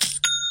little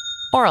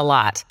or a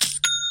lot,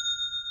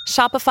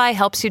 Shopify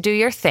helps you do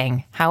your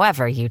thing,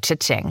 however you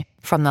cha-ching.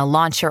 From the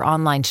launch your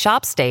online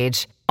shop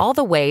stage, all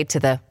the way to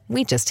the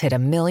we just hit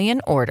 1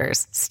 million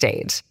orders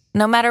stage.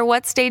 No matter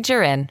what stage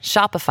you're in,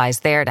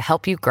 Shopify's there to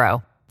help you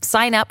grow.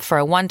 Sign up for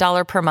a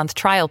 $1 per month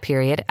trial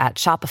period at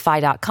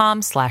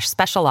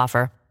shopify.com/special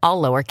offer,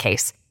 all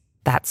lowercase.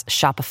 That's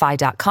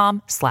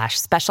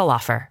shopify.com/special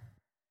offer.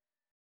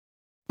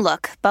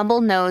 Look,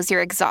 Bumble knows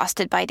you're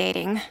exhausted by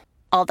dating.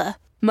 All the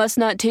must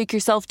not take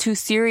yourself too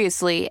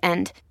seriously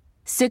and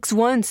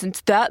 6'1"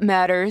 since that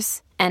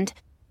matters. And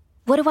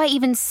what do I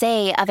even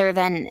say other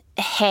than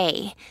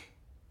hey?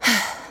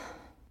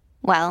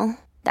 Well,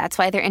 that's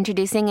why they're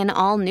introducing an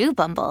all-new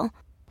Bumble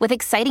with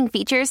exciting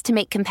features to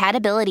make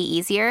compatibility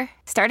easier,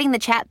 starting the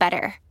chat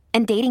better,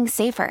 and dating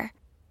safer.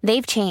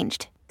 They've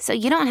changed, so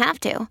you don't have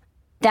to.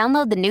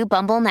 Download the new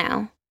Bumble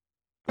now.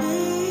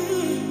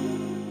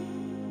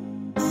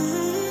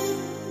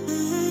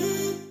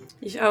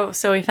 Oh,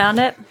 so we found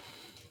it?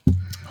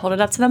 Hold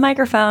it up to the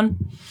microphone.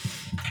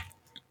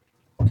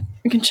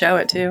 You can show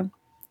it too.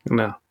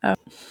 No. Oh,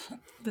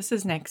 this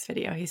is Nick's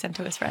video he sent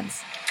to his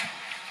friends.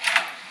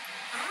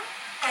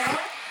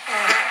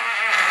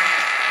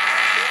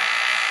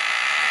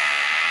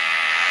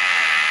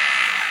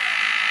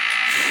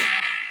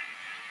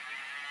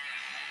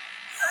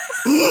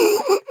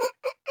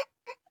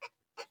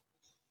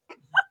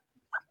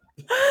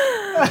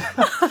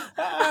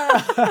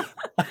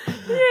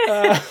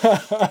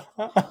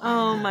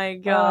 Oh my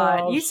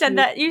god! You said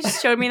that. You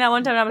showed me that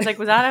one time, and I was like,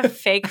 "Was that a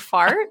fake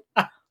fart?"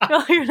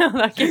 You know,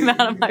 that came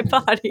out of my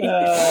body.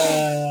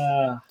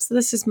 So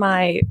this is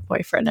my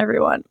boyfriend.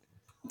 Everyone,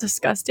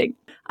 disgusting.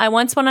 I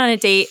once went on a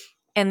date,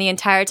 and the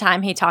entire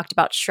time he talked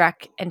about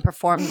Shrek and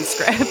performed the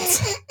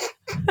script.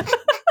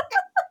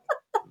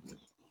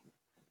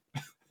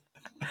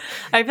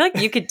 I feel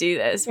like you could do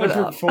this.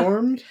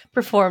 Performed,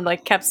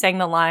 like kept saying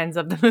the lines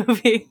of the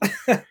movie.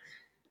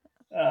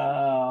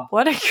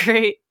 What a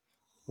great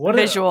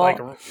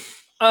visual.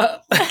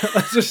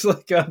 Just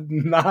like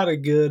not a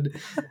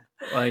good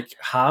like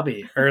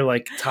hobby or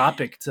like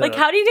topic to like.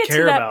 How do you get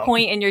to that about.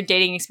 point in your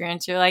dating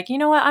experience? You're like, you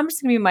know what? I'm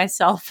just gonna be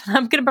myself. And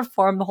I'm gonna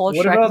perform the whole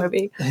Shrek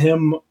movie.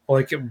 Him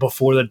like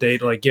before the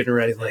date, like getting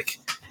ready, like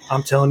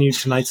I'm telling you,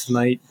 tonight's the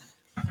night.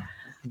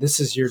 This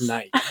is your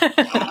night.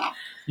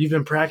 You've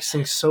been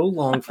practicing so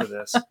long for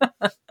this.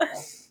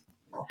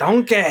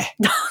 Donkey.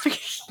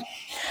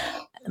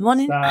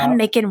 I'm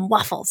making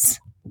waffles.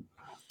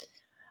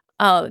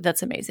 Oh,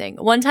 that's amazing.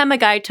 One time a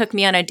guy took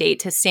me on a date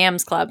to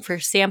Sam's Club for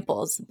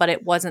samples, but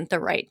it wasn't the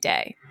right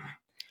day.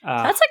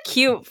 That's a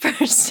cute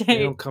first date.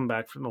 You don't come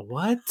back from the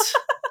what?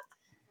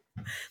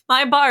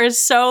 My bar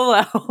is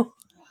so low.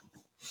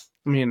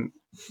 I mean,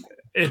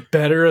 it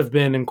better have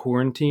been in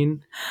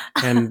quarantine,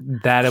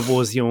 and that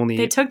was the only.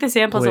 They took the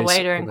samples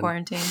away during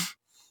quarantine.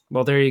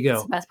 Well, there you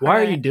go.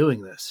 Why are you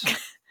doing this?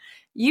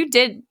 You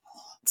did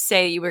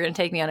say you were going to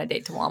take me on a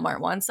date to Walmart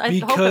once.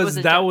 Because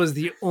that was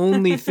the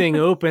only thing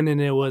open, and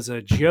it was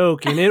a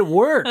joke, and it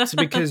worked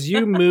because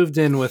you moved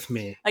in with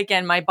me.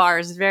 Again, my bar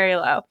is very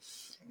low.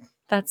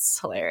 That's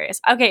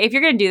hilarious. Okay, if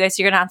you're going to do this,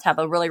 you're going to have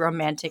a really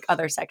romantic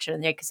other section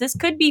in there because this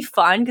could be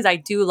fun because I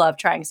do love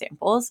trying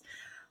samples.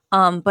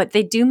 But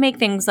they do make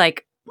things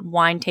like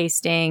wine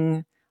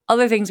tasting,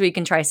 other things where you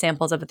can try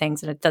samples of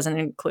things, and it doesn't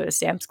include a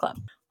Sam's Club.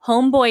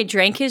 Homeboy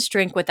drank his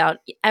drink without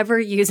ever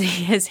using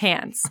his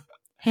hands.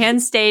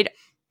 Hands stayed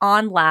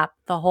on lap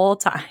the whole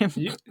time.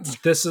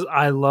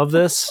 I love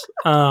this.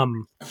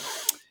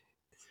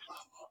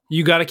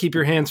 You got to keep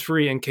your hands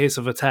free in case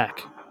of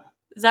attack.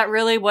 Is that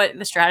really what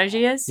the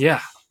strategy is? Yeah.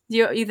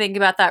 You think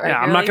about that, right? Yeah,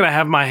 I'm not going to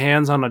have my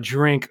hands on a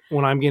drink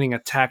when I'm getting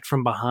attacked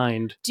from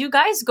behind. Do you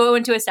guys go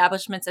into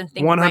establishments and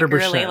think 100%.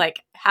 Regularly,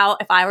 like how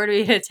if I were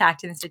to be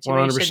attacked in a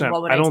situation, 100%.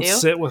 What would I do? I don't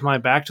sit with my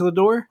back to the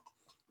door.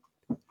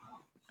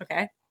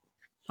 Okay.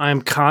 I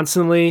am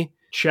constantly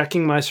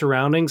checking my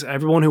surroundings.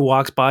 Everyone who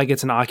walks by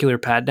gets an ocular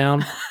pat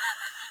down.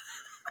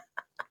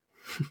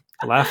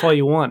 Laugh all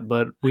you want,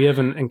 but we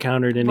haven't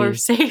encountered any. We're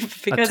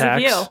safe because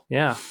attacks. of you.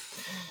 Yeah.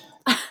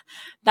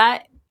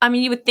 That I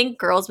mean, you would think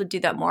girls would do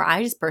that more.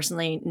 I just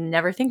personally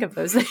never think of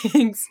those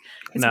things.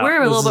 Because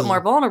we're a little bit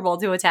more vulnerable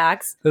to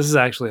attacks. This is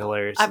actually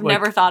hilarious. I've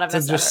never thought of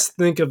this. Just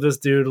think of this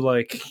dude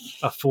like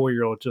a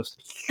 4-year-old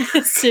just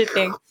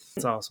sitting.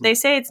 It's awesome. They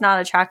say it's not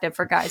attractive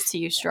for guys to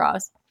use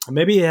straws.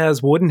 Maybe he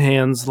has wooden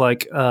hands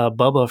like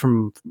Bubba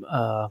from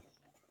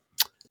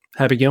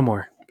Happy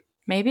Gilmore.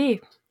 Maybe.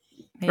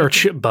 Or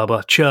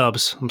Bubba.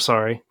 Chubbs. I'm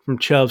sorry. From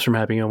Chubbs from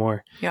Happy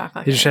Gilmore. Yeah.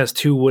 Okay. He just has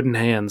 2 wooden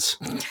hands.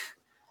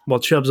 Well,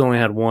 Chubbs only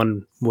had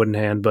 1 wooden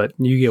hand, but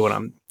you get what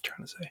I'm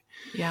trying to say.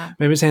 Yeah.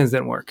 Maybe his hands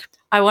didn't work.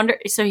 I wonder.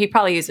 So he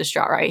probably used a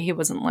straw, right? He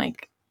wasn't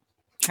like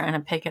trying to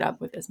pick it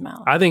up with his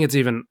mouth. I think it's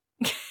even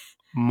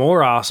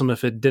more awesome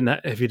if he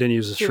didn't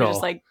use a straw. He was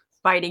just like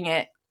biting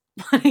it,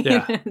 putting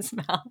it in his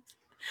mouth.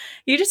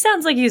 He just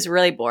sounds like he's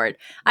really bored.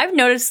 I've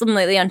noticed them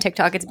lately on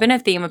TikTok. It's been a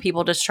theme of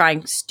people just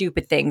trying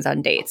stupid things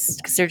on dates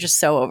because they're just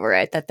so over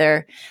it that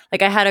they're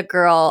like,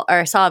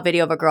 I saw a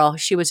video of a girl.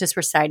 She was just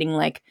reciting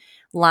like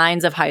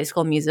lines of High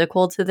School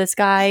Musical to this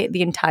guy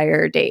the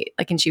entire date.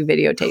 Like, and she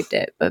videotaped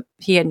it, but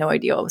he had no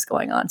idea what was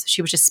going on. So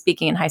she was just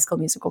speaking in High School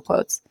Musical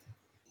quotes.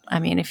 I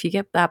mean, if you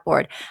get that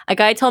bored. A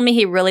guy told me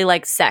he really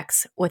liked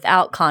sex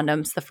without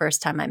condoms the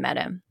first time I met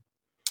him.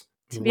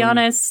 To be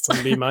honest,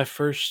 wouldn't be my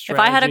first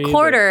strategy. If I had a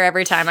quarter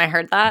every time I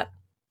heard that,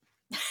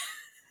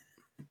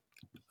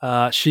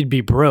 she'd be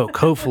broke.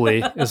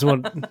 Hopefully, is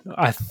what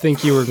I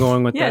think you were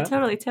going with. Yeah,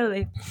 that.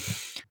 totally.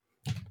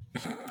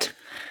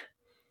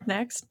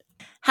 Next,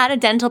 had a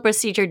dental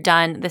procedure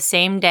done the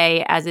same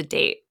day as a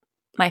date.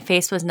 My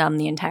face was numb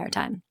the entire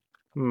time.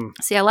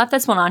 See, I left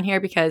this one on here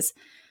because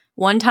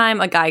one time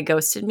a guy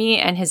ghosted me,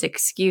 and his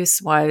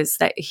excuse was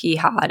that he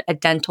had a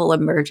dental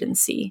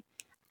emergency,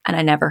 and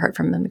I never heard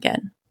from him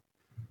again.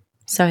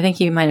 So I think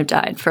he might have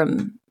died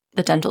from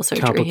the dental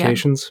surgery.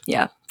 Complications?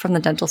 Yeah, from the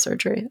dental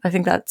surgery. I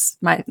think that's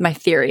my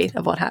theory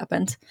of what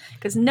happened.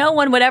 Because no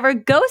one would ever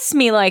ghost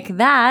me like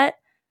that.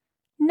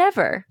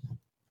 Never.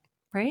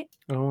 Right?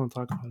 I don't want to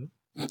talk about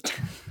it.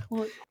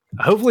 Well,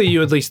 hopefully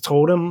you at least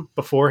told him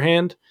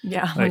beforehand.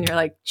 Yeah, when your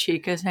like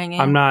cheek is hanging.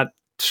 I'm not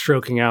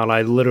stroking out.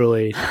 I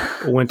literally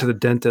went to the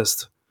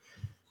dentist.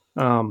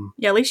 Yeah,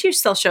 at least you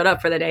still showed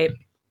up for the date.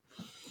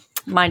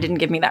 Mine didn't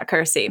give me that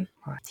courtesy.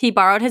 He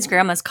borrowed his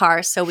grandma's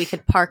car so we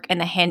could park in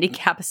the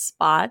handicap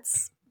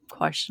spots.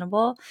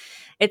 Questionable.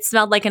 It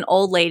smelled like an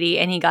old lady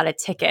and he got a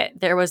ticket.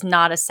 There was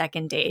not a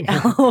second date.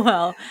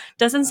 LOL.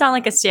 Doesn't sound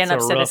like a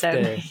stand-up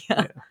citizen.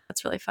 Yeah.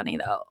 That's really funny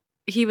though.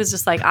 He was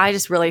just like, I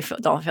just really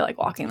don't feel like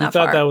walking that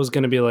far. I thought that was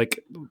going to be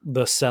like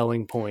the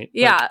selling point.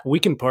 Yeah. Like, we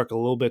can park a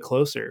little bit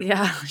closer.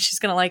 Yeah, she's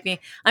going to like me.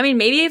 I mean,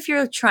 maybe if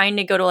you're trying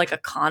to go to like a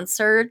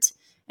concert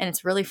and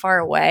it's really far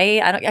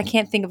away, I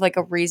can't think of like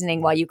a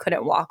reasoning why you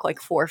couldn't walk like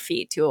 4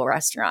 feet to a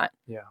restaurant.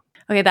 Yeah.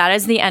 Okay, that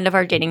is the end of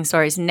our dating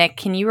stories. Nick,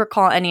 can you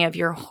recall any of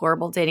your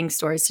horrible dating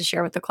stories to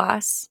share with the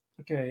class?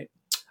 Okay.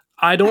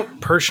 I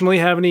don't personally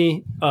have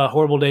any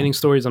horrible dating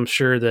stories. I'm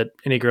sure that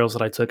any girls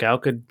that I took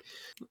out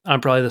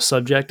I'm probably the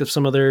subject of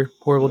some of their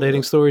horrible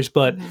dating stories,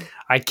 but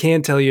I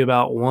can tell you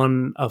about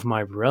one of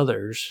my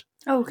brothers.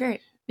 Oh,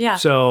 great. Yeah.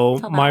 So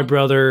my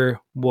brother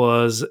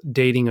was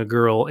dating a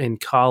girl in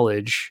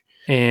college,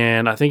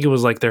 and I think it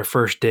was like their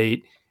first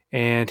date,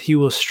 and he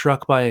was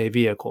struck by a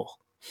vehicle.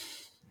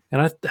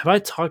 And I think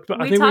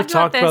we've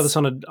talked about this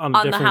on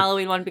the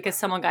Halloween one because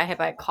someone got hit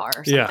by a car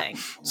or something.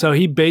 Yeah. So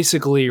he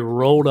basically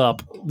rolled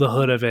up the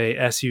hood of a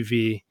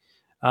SUV,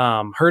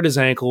 hurt his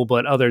ankle,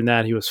 but other than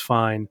that, he was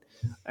fine.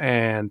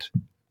 And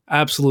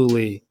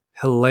absolutely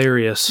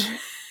hilarious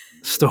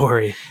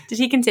story. Did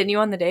he continue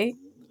on the date?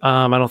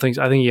 I don't think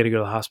so. I think he had to go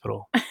to the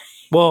hospital.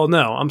 Well,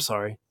 no, I'm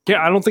sorry.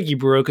 Yeah, I don't think he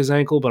broke his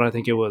ankle, but I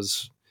think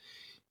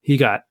he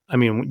got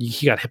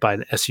hit by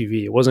an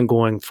SUV. It wasn't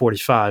going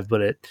 45,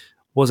 but it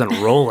wasn't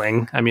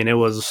rolling. I mean, it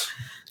was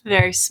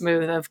very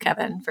smooth of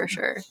Kevin for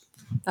sure.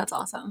 That's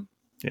awesome.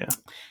 Yeah.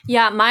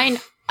 Yeah, mine,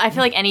 I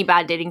feel like any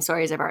bad dating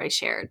stories I've already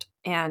shared.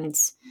 And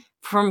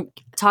from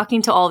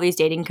talking to all these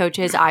dating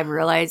coaches, I've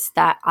realized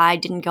that I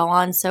didn't go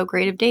on so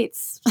great of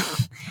dates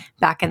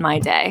back in my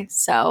day.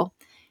 So,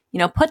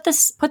 put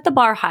the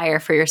bar higher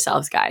for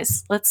yourselves,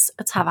 guys. Let's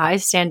have high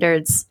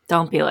standards.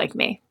 Don't be like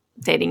me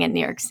dating in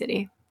New York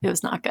City. It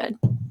was not good.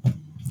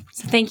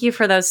 So thank you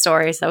for those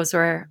stories. Those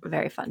were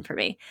very fun for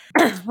me.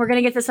 We're going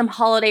to get to some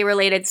holiday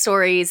related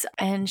stories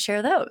and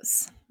share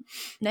those.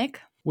 Nick?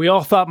 We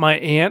all thought my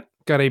aunt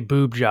got a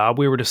boob job.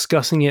 We were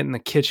discussing it in the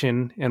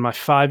kitchen, and my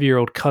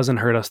 5-year-old cousin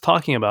heard us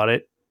talking about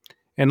it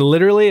and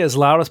literally as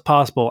loud as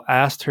possible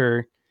asked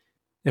her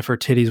if her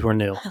titties were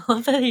new. I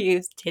love that he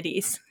used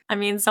titties. I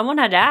mean, someone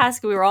had to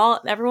ask.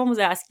 Everyone was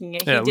asking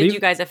it. He did you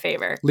guys a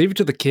favor. Leave it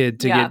to the kid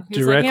to get he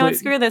was directly. Like,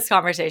 screw this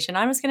conversation.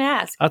 I'm just going to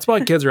ask. That's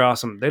why kids are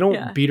awesome. They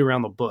don't beat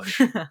around the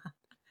bush.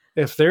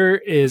 If there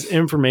is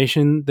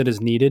information that is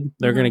needed,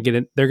 they're going to get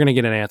it. They're going to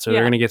get an answer. Yeah.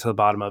 They're going to get to the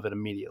bottom of it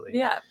immediately.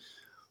 Yeah.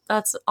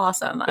 That's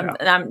awesome.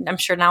 Yeah. I'm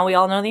sure now we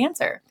all know the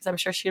answer because I'm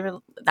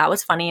sure that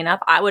was funny enough.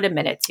 I would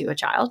admit it to a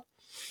child.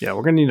 Yeah,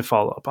 we're going to need to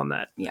follow up on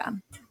that. Yeah.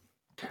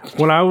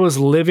 When I was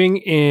living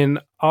in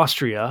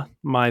Austria,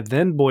 my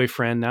then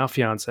boyfriend, now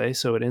fiance,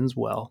 so it ends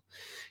well,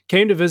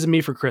 came to visit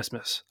me for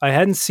Christmas. I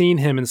hadn't seen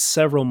him in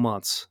several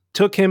months.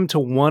 Took him to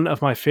one of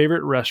my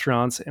favorite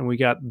restaurants, and we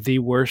got the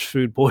worst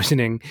food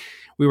poisoning.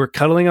 We were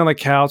cuddling on the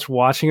couch,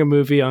 watching a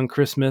movie on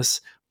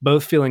Christmas,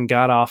 both feeling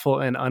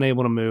god-awful and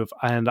unable to move,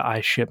 and I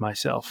shit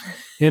myself.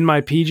 In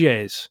my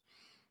PJs.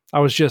 I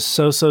was just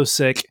so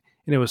sick,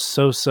 and it was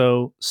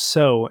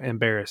so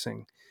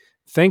embarrassing.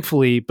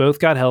 Thankfully, both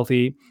got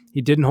healthy.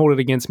 He didn't hold it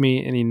against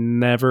me, and he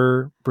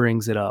never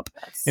brings it up.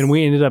 And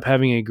we ended up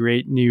having a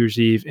great New Year's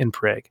Eve in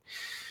Prague.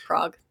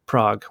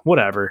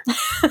 Whatever.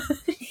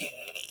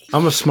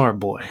 I'm a smart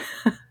boy.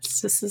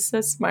 This is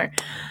so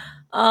smart.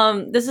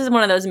 This is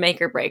one of those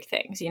make or break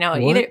things. You know,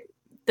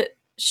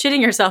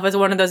 shitting yourself is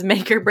one of those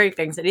make or break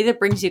things. It either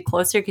brings you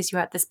closer because you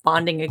had this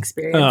bonding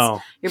experience. Oh.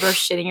 You're both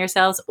shitting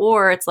yourselves,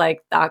 or it's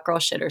like, that girl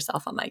shit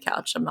herself on my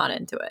couch. I'm not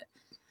into it.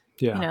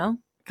 Yeah. You know?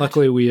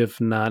 Luckily, we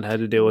have not had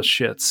to deal with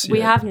shits yet.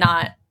 We have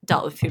not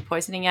dealt with food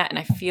poisoning yet, and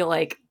I feel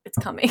like it's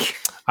coming.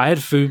 I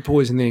had food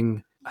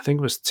poisoning, I think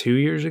it was 2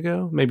 years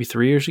ago, maybe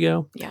 3 years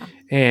ago. Yeah.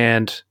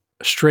 And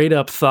straight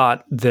up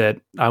thought that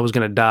I was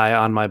going to die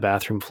on my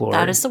bathroom floor.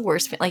 That is the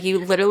worst. Like, you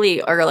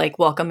literally are like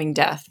welcoming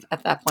death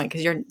at that point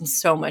because you're in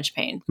so much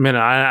pain. Man,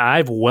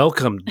 I've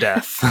welcomed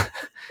death.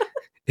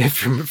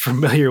 If you're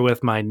familiar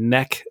with my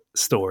neck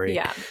story.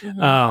 Yeah.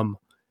 Mm-hmm.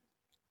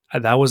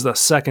 That was the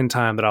second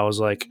time that I was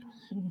like,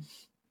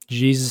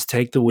 Jesus,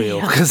 take the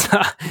wheel. Because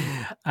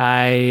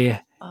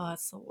I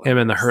am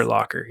in the hurt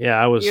locker. Yeah,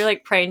 I was. You're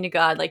like praying to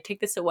God, like, take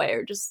this away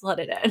or just let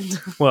it end.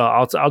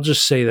 Well, I'll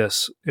just say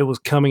this. It was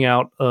coming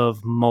out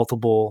of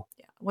multiple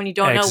when you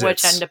don't exits. Know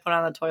which end to put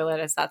on the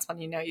toilet, that's when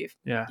you know you've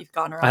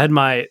gone wrong. I had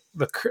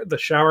the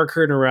shower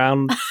curtain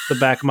around the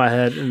back of my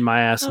head and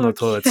my ass on the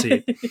toilet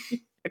seat.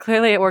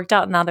 Clearly it worked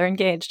out. Now they're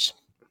engaged.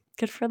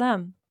 Good for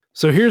them.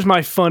 So here's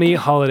my funny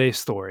holiday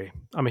story.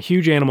 I'm a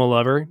huge animal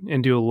lover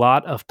and do a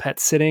lot of pet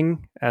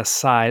sitting as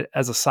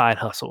a side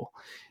hustle.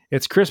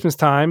 It's Christmas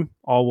time,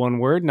 all one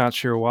word, not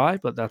sure why,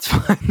 but that's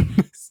fine.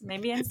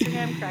 Maybe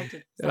Instagram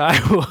corrected. And I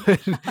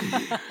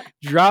would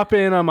drop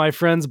in on my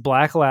friends'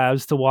 black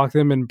labs to walk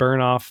them and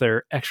burn off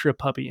their extra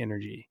puppy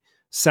energy.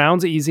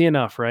 Sounds easy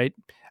enough, right?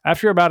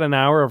 After about an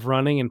hour of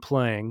running and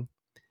playing,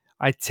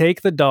 I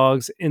take the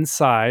dogs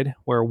inside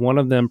where one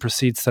of them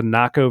proceeds to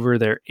knock over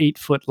their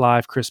 8-foot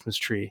live Christmas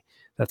tree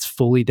that's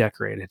fully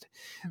decorated.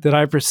 Then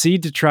I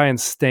proceed to try and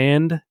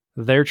stand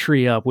their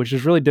tree up, which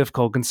is really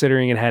difficult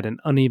considering it had an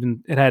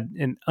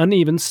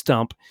uneven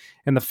stump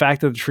and the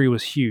fact that the tree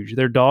was huge.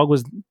 Their dog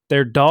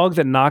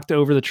that knocked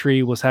over the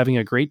tree was having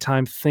a great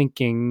time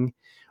thinking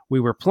we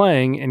were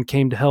playing and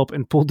came to help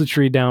and pulled the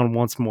tree down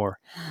once more.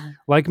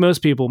 Like most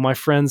people, my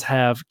friends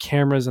have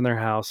cameras in their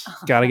house.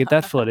 Got to get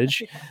that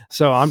footage.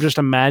 So I'm just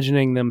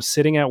imagining them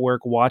sitting at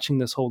work watching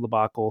this whole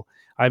debacle.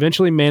 I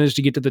eventually managed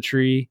to get the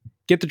tree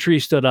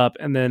stood up,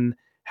 and then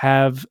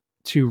have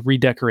to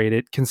redecorate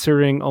it,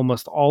 considering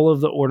almost all of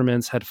the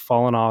ornaments had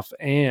fallen off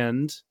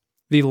and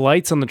the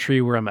lights on the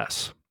tree were a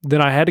mess.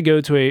 Then I had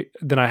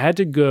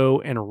to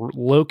go and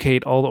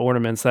locate all the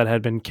ornaments that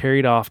had been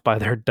carried off by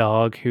their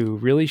dog, who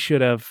really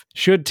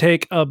should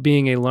take up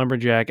being a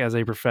lumberjack as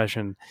a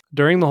profession.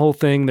 During the whole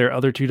thing, their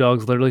other two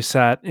dogs literally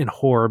sat in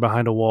horror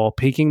behind a wall,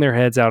 peeking their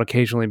heads out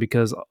occasionally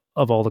because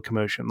of all the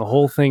commotion. The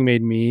whole thing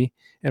made me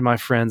and my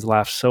friends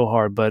laugh so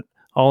hard, but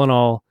all in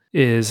all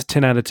is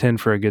 10 out of 10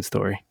 for a good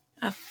story.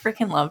 I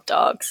freaking love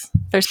dogs.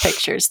 There's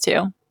pictures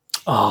too.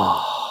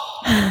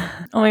 Oh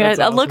my God.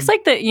 Awesome. It looks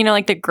like the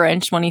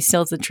Grinch when he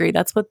steals the tree.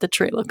 That's what the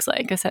tree looks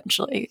like,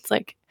 essentially. It's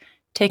like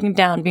taken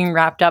down, being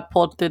wrapped up,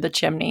 pulled through the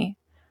chimney.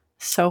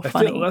 So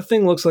funny. That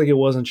thing looks like it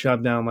wasn't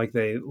chopped down. Like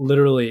it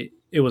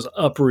was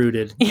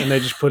uprooted and they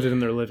just put it in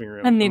their living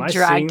room. And they dragged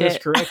I seeing this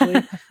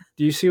correctly?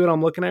 Do you see what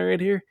I'm looking at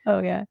right here? Oh,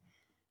 yeah.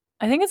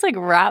 I think it's like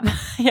wrap.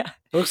 Yeah.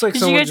 It looks like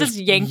someone just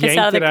yanked this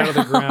out of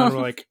the ground.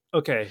 We're like,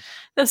 okay.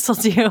 This will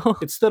do.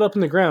 It stood up in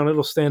the ground.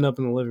 It'll stand up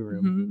in the living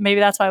room. Mm-hmm. Maybe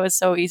that's why it was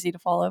so easy to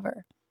fall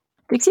over.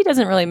 Dixie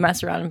doesn't really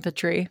mess around with the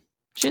tree.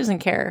 She doesn't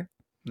care.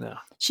 No.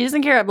 She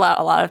doesn't care about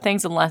a lot of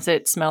things unless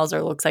it smells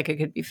or looks like it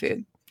could be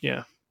food.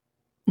 Yeah.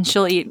 And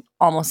she'll eat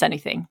almost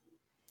anything.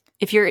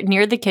 If you're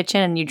near the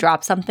kitchen and you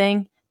drop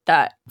something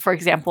that, for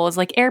example, is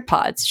like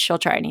AirPods, she'll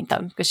try and eat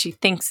them because she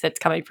thinks it's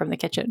coming from the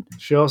kitchen.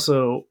 She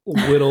also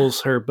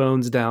whittles her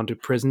bones down to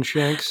prison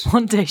shanks.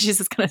 One day she's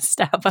just going to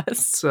stab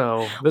us.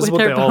 So this is what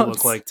they all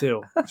look like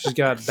too. She's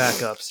got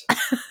backups.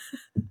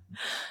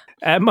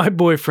 At my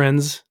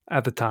boyfriend's,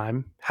 at the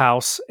time,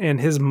 house, and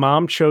his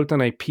mom choked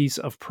on a piece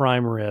of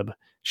prime rib.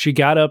 She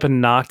got up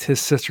and knocked his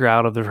sister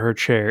out of her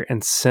chair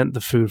and sent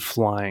the food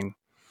flying.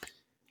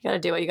 You got to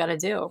do what you got to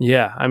do.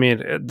 Yeah. I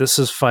mean, this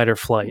is fight or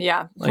flight.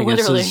 Yeah,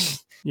 literally.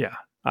 Yeah.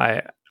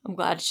 I'm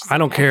glad she's I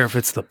don't care if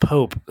it's the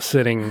Pope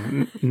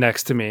sitting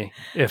next to me.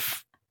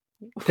 If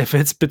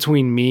it's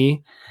between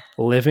me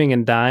living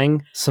and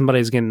dying,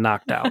 somebody's getting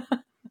knocked out.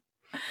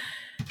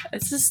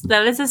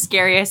 That is the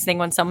scariest thing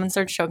when someone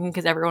starts choking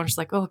because everyone's just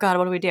like, oh God,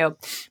 what do we do?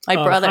 My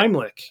brother.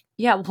 Heimlich.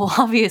 Yeah, well,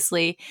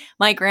 obviously,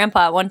 my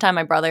grandpa, one time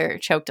my brother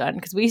choked on,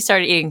 because we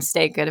started eating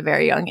steak at a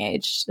very young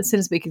age, as soon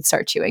as we could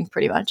start chewing,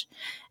 pretty much.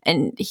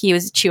 And he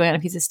was chewing on a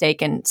piece of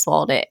steak and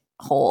swallowed it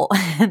whole.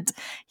 And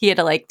he had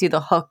to like do the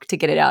hook to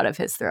get it out of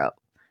his throat.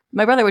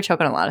 My brother would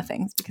choke on a lot of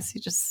things because he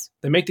just...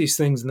 They make these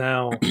things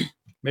now.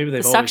 Maybe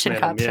they've the always suction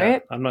made cups, them. Yeah.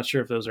 right? I'm not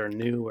sure if those are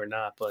new or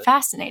not, but...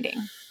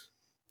 Fascinating.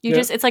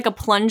 It's like a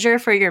plunger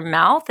for your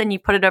mouth, and you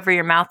put it over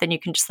your mouth, and you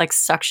can just like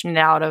suction it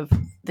out of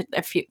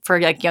for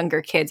like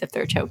younger kids if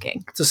they're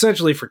choking. It's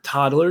essentially for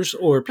toddlers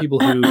or people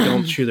who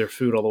don't chew their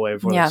food all the way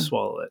before they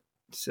swallow it.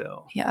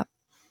 So yeah,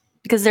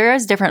 because there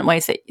is different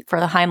ways that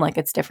for the Heimlich,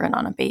 it's different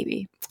on a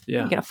baby.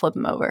 Yeah, you gotta flip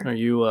them over. Are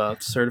you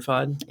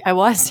certified? I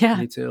was. Yeah,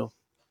 me too.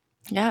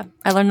 Yeah,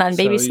 I learned that in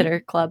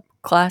babysitter club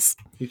class.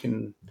 You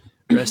can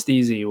rest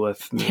easy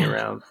with me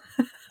around.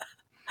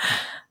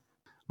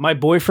 My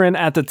boyfriend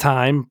at the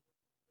time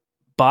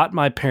bought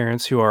my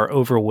parents, who are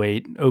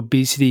overweight,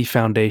 Obesity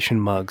Foundation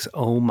mugs.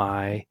 Oh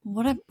my!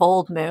 What a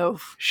bold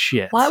move!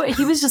 Shit. Why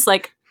he was just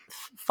like,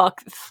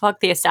 fuck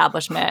the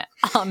establishment.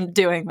 I'm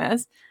doing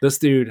this. This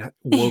dude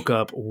woke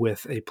up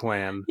with a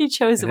plan. He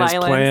chose violence.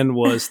 His plan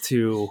was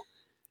to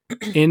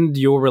end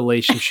your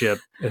relationship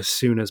as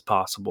soon as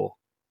possible.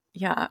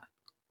 Yeah,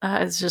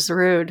 it's just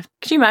rude.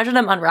 Could you imagine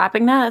him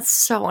unwrapping that? It's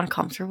so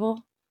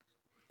uncomfortable.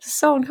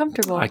 So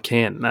uncomfortable. I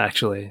can't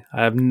actually.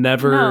 I've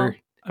never. No.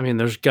 I mean,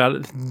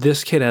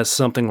 this kid has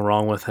something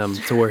wrong with him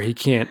to where he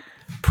can't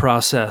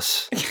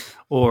process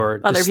or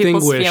other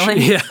distinguish. People's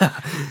feelings. Yeah.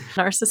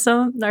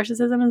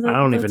 Narcissism is. I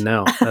don't even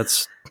know.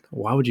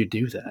 Why would you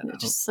do that?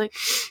 Just like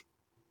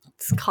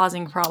it's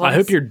causing problems. I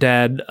hope your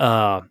dad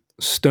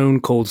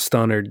stone cold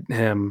stunned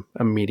him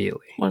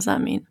immediately. What does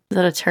that mean? Is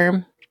that a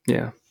term?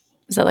 Yeah.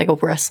 Is that like a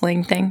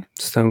wrestling thing?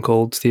 Stone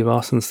Cold Steve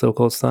Austin, Stone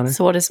Cold Stunner.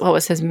 So what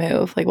was his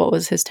move? Like, what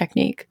was his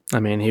technique? I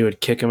mean, he would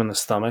kick him in the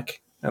stomach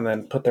and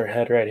then put their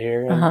head right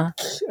here. And, I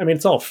mean,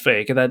 it's all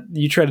fake. That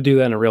you try to do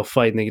that in a real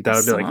fight, and that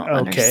would be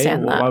like, okay,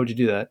 why would you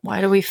do that?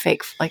 Why do we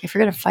fake? Like, if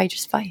you're gonna fight,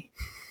 just fight.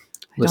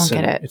 Listen,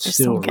 don't get it. It's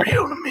still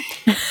real to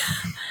me.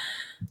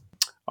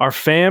 Our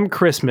family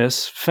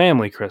Christmas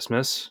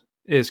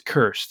is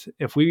cursed.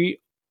 If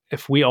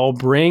we all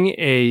bring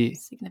a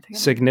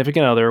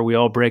significant other, we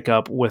all break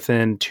up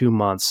within 2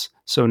 months.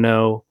 So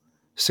no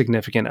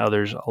significant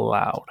others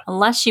allowed.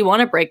 Unless you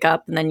want to break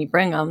up and then you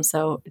bring them.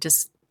 So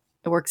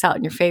it works out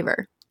in your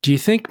favor. Do you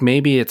think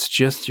maybe it's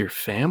just your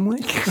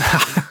family?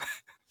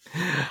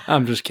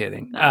 I'm just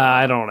kidding. No.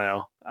 I don't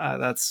know.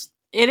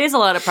 It is a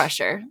lot of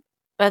pressure.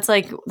 That's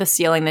like the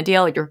sealing the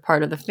deal. You're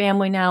part of the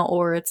family now,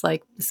 or it's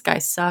like, this guy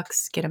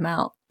sucks, get him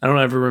out. I don't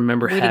ever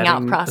remember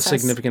having a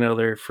significant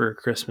other for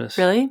Christmas.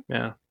 Really?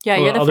 Yeah. Yeah,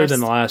 you're the other first.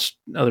 Than last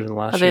other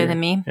year. Than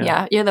me?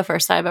 Yeah, you're the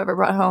first I've ever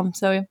brought home.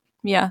 So,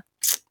 yeah.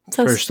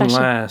 So first special.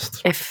 And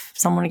last. If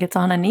someone gets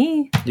on a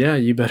knee. Yeah,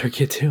 you better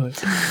get to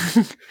it.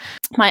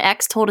 My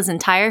ex told his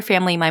entire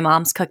family my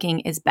mom's cooking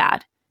is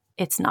bad.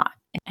 It's not.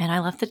 And I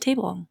left the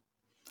table.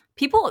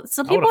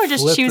 Some people are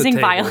just choosing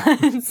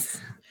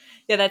violence.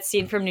 Yeah, that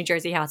scene from New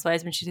Jersey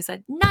Housewives when she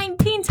said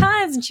 19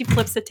 times and she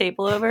flips the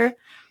table over.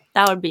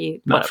 That would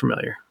be... Not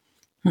familiar.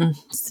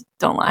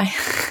 Don't lie.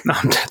 No,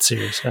 I'm dead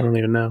serious. I don't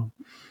even know.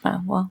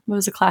 Oh, well, it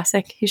was a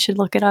classic. You should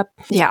look it up.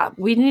 Yeah,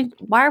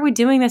 why are we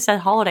doing this at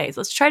holidays?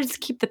 Let's try to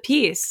keep the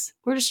peace.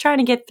 We're just trying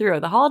to get through.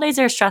 The holidays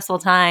are a stressful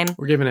time.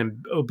 We're giving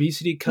him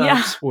obesity cups.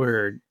 Yeah.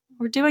 We're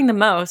doing the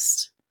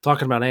most.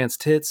 Talking about Aunt's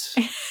tits.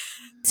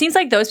 Seems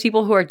like those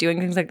people who are doing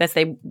things like this,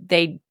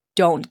 they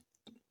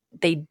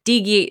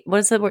deviate. What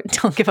is the word?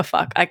 Don't give a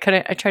fuck. I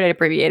tried to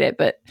abbreviate it,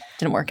 but it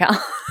didn't work out.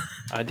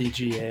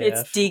 IDGAF.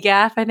 It's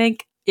DGAF, I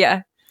think.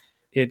 Yeah.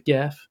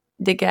 IDGAF.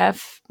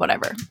 DGAF,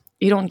 whatever.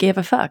 You don't give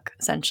a fuck,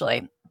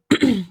 essentially.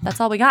 That's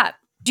all we got.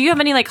 Do you have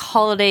any like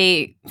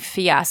holiday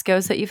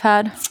fiascos that you've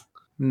had?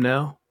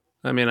 No.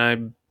 I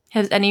mean,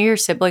 Has any of your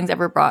siblings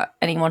ever brought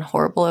anyone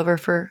horrible over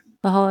for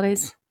the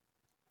holidays?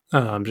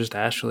 I'm just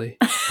Ashley.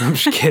 I'm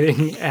just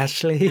kidding.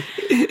 Ashley.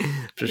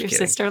 Your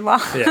sister-in-law?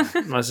 Yeah,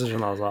 my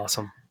sister-in-law is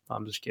awesome.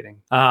 I'm just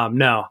kidding.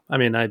 No, I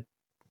mean,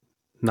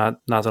 not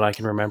that I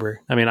can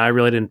remember. I mean, I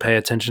really didn't pay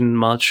attention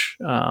much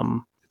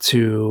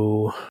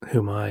to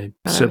who my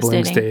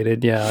siblings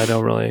dated. Yeah, I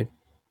don't really.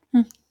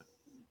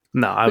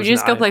 No, would you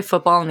just go play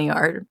football in the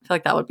yard? I feel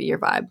like that would be your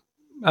vibe.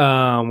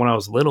 When I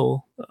was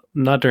little,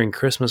 not during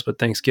Christmas, but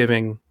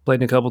Thanksgiving,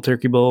 played in a couple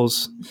turkey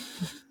bowls.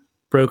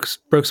 Broke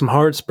some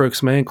hearts, broke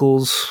some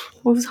ankles.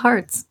 Whose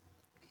hearts?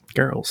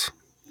 Girls.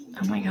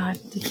 Oh my God,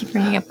 you keep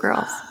bringing up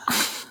girls.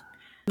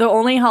 The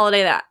only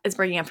holiday that is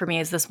bringing up for me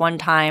is this one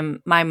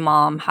time my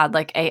mom had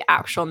like a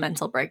actual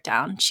mental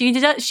breakdown. She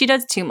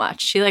does too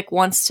much. She like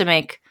wants to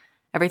make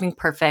everything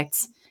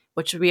perfect,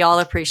 which we all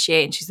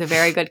appreciate. And she's a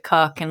very good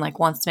cook and like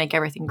wants to make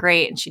everything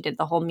great. And she did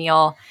the whole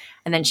meal.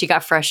 And then she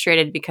got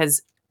frustrated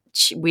because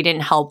we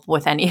didn't help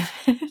with any of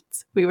it.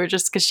 We were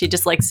just, because she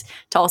just likes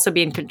to also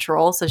be in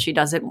control, so she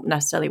doesn't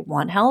necessarily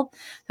want help.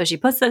 So she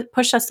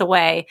pushed us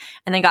away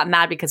and then got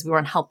mad because we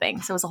weren't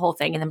helping. So it was a whole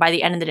thing. And then by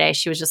the end of the day,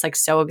 she was just like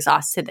so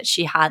exhausted that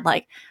she had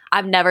like,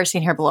 I've never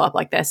seen her blow up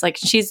like this. Like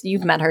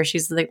you've met her.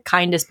 She's the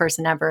kindest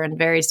person ever and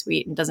very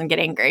sweet and doesn't get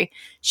angry.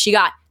 She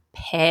got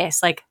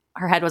pissed. Like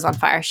her head was on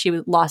fire. She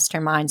lost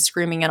her mind,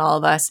 screaming at all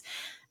of us.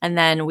 And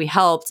then we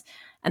helped.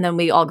 And then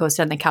we all go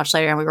sit on the couch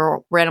later and we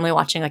were randomly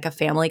watching like a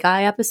Family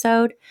Guy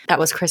episode that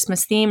was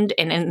Christmas themed.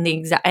 And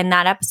in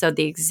that episode,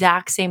 the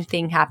exact same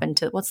thing happened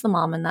to, what's the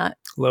mom in that?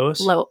 Lois?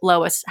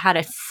 Lois had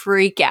a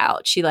freak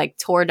out. She like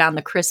tore down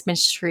the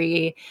Christmas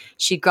tree.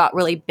 She got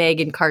really big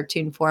in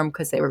cartoon form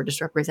because they were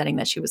just representing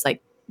that she was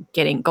like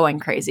going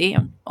crazy.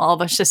 And all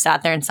of us just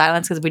sat there in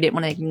silence because we didn't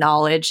want to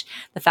acknowledge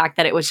the fact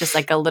that it was just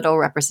like a little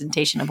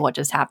representation of what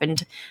just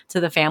happened to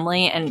the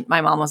family. And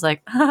my mom was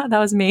like, that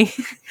was me.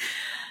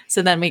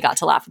 So then we got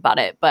to laugh about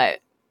it. But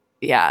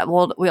yeah,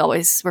 we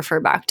always refer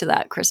back to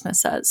that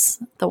Christmas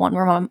as the one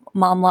where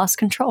mom lost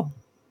control.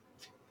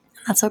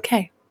 That's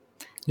okay.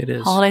 It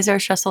is. Holidays are a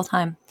stressful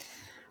time.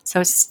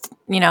 So,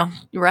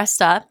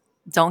 rest up.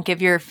 Don't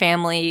give your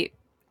family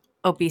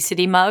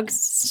obesity mugs.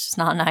 It's just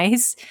not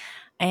nice.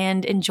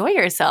 And enjoy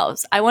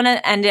yourselves. I want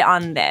to end it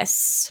on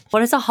this.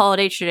 What is a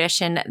holiday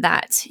tradition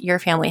that your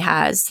family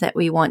has that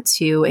we want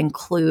to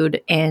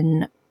include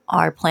in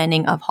our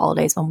planning of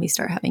holidays when we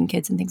start having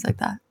kids and things like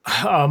that?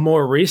 A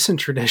more recent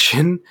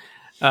tradition.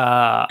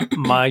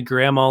 My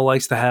grandma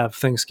likes to have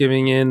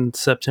Thanksgiving in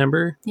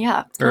September.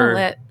 Yeah, it's kind of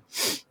lit.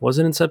 Was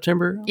it in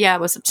September? Yeah,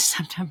 it was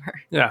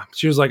September. Yeah,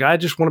 she was like, I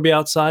just want to be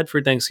outside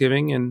for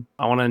Thanksgiving and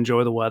I want to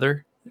enjoy the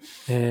weather.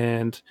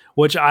 And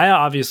which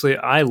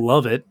I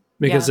love it.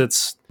 Because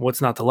it's what's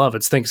not to love.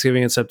 It's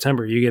Thanksgiving in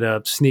September. You get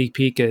a sneak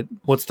peek at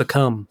what's to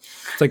come.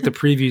 It's like the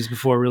previews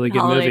before a really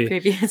good movie.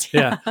 Previews,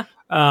 yeah.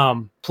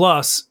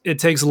 Plus, it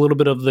takes a little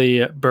bit of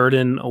the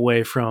burden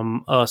away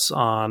from us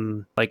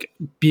on like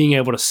being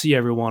able to see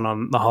everyone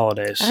on the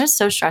holidays. That is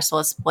so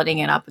stressful, splitting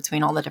it up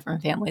between all the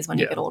different families when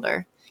you get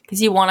older.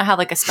 Because you want to have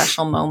like a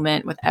special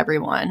moment with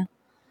everyone.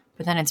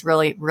 But then it's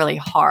really, really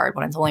hard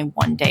when it's only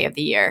one day of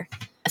the year.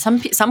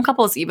 Some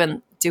couples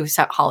even do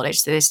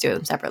holidays. They just do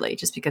them separately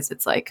just because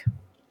it's like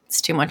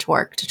it's too much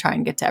work to try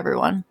and get to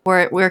everyone.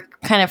 We're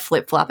kind of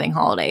flip-flopping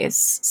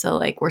holidays. So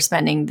like we're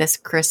spending this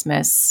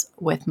Christmas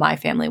with my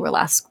family, where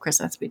last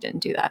Christmas we didn't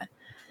do that.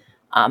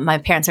 My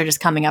parents are just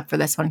coming up for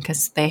this one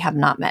because they have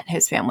not met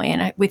his family.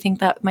 And we think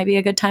that might be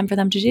a good time for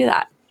them to do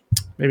that.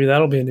 Maybe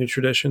that'll be a new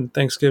tradition,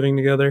 Thanksgiving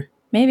together.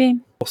 Maybe.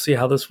 We'll see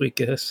how this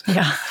week is.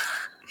 Yeah.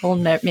 We'll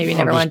maybe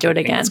never want to do it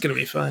again. It's going to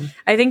be fun.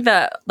 I think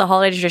the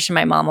holiday tradition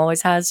my mom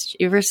always has,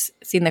 you ever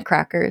seen the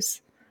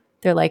crackers?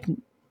 They're like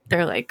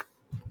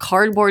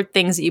cardboard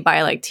things that you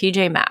buy like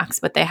TJ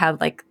Maxx, but they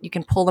have like, you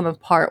can pull them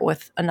apart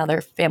with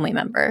another family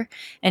member.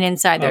 And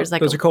inside there's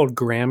like... Those are called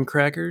graham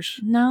crackers?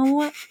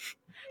 No.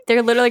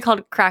 They're literally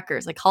called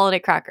crackers, like holiday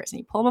crackers. And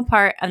you pull them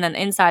apart and then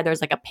inside there's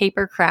like a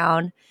paper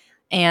crown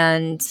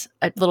and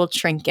a little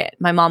trinket.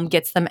 My mom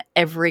gets them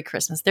every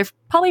Christmas. They're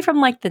probably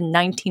from like the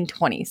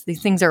 1920s.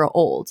 These things are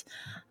old,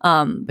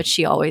 but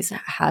she always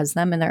has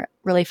them, and they're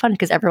really fun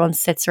because everyone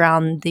sits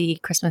around the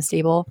Christmas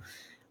table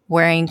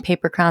wearing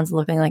paper crowns,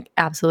 looking like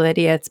absolute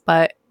idiots.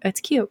 But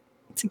it's cute.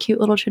 It's a cute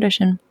little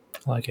tradition.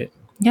 I like it.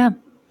 Yeah.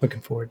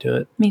 Looking forward to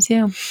it. Me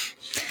too.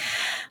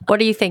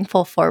 What are you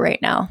thankful for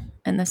right now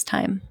in this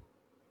time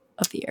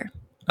of the year?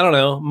 I don't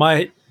know.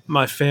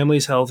 My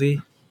family's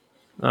healthy.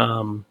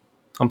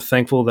 I'm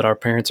thankful that our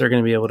parents are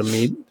going to be able to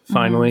meet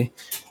finally.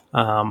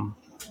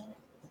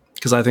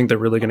 Because I think they're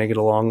really going to get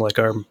along. Like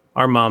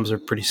our moms are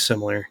pretty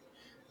similar.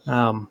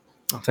 I'm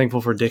thankful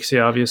for Dixie,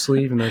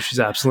 obviously, even though she's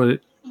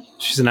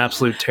an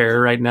absolute terror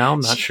right now.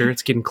 I'm not sure.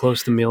 It's getting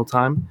close to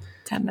mealtime.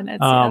 10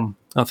 minutes. I'm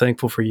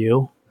thankful for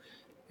you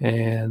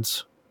and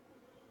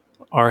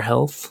our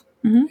health.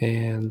 Mm-hmm.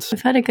 And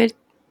we've had a good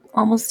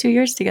almost 2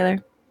 years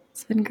together.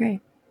 It's been great.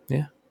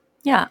 Yeah.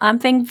 Yeah, I'm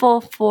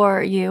thankful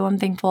for you. I'm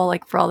thankful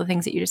like for all the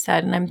things that you just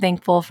said. And I'm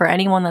thankful for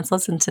anyone that's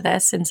listened to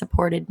this and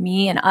supported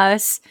me and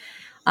us.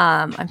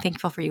 I'm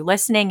thankful for you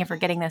listening and for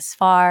getting this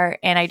far.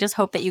 And I just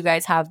hope that you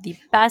guys have the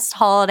best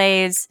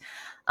holidays,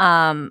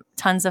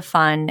 tons of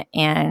fun,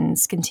 and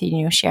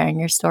continue sharing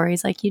your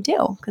stories like you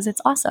do, because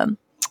it's awesome.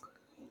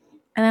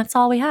 And that's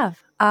all we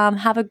have.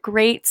 Have a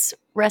great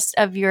rest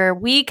of your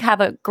week.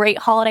 Have a great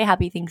holiday.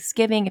 Happy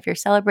Thanksgiving if you're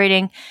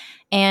celebrating.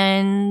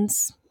 And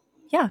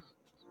yeah.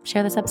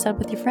 Share this episode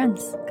with your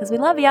friends because we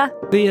love ya.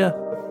 See ya.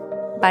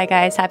 Bye,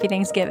 guys. Happy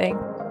Thanksgiving.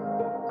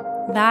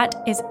 That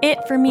is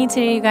it for me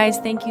today, you guys.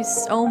 Thank you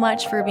so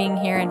much for being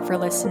here and for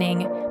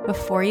listening.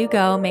 Before you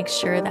go, make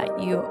sure that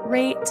you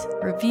rate,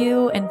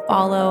 review, and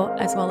follow,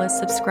 as well as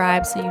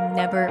subscribe so you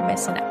never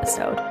miss an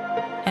episode.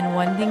 And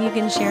one thing you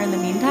can share in the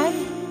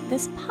meantime,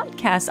 this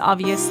podcast,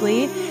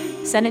 obviously.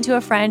 Send it to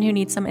a friend who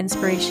needs some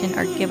inspiration,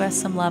 or give us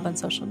some love on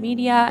social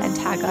media and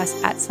tag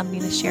us at Something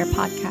to Share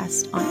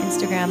Podcast on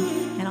Instagram.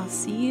 And I'll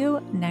see you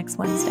next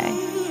Wednesday.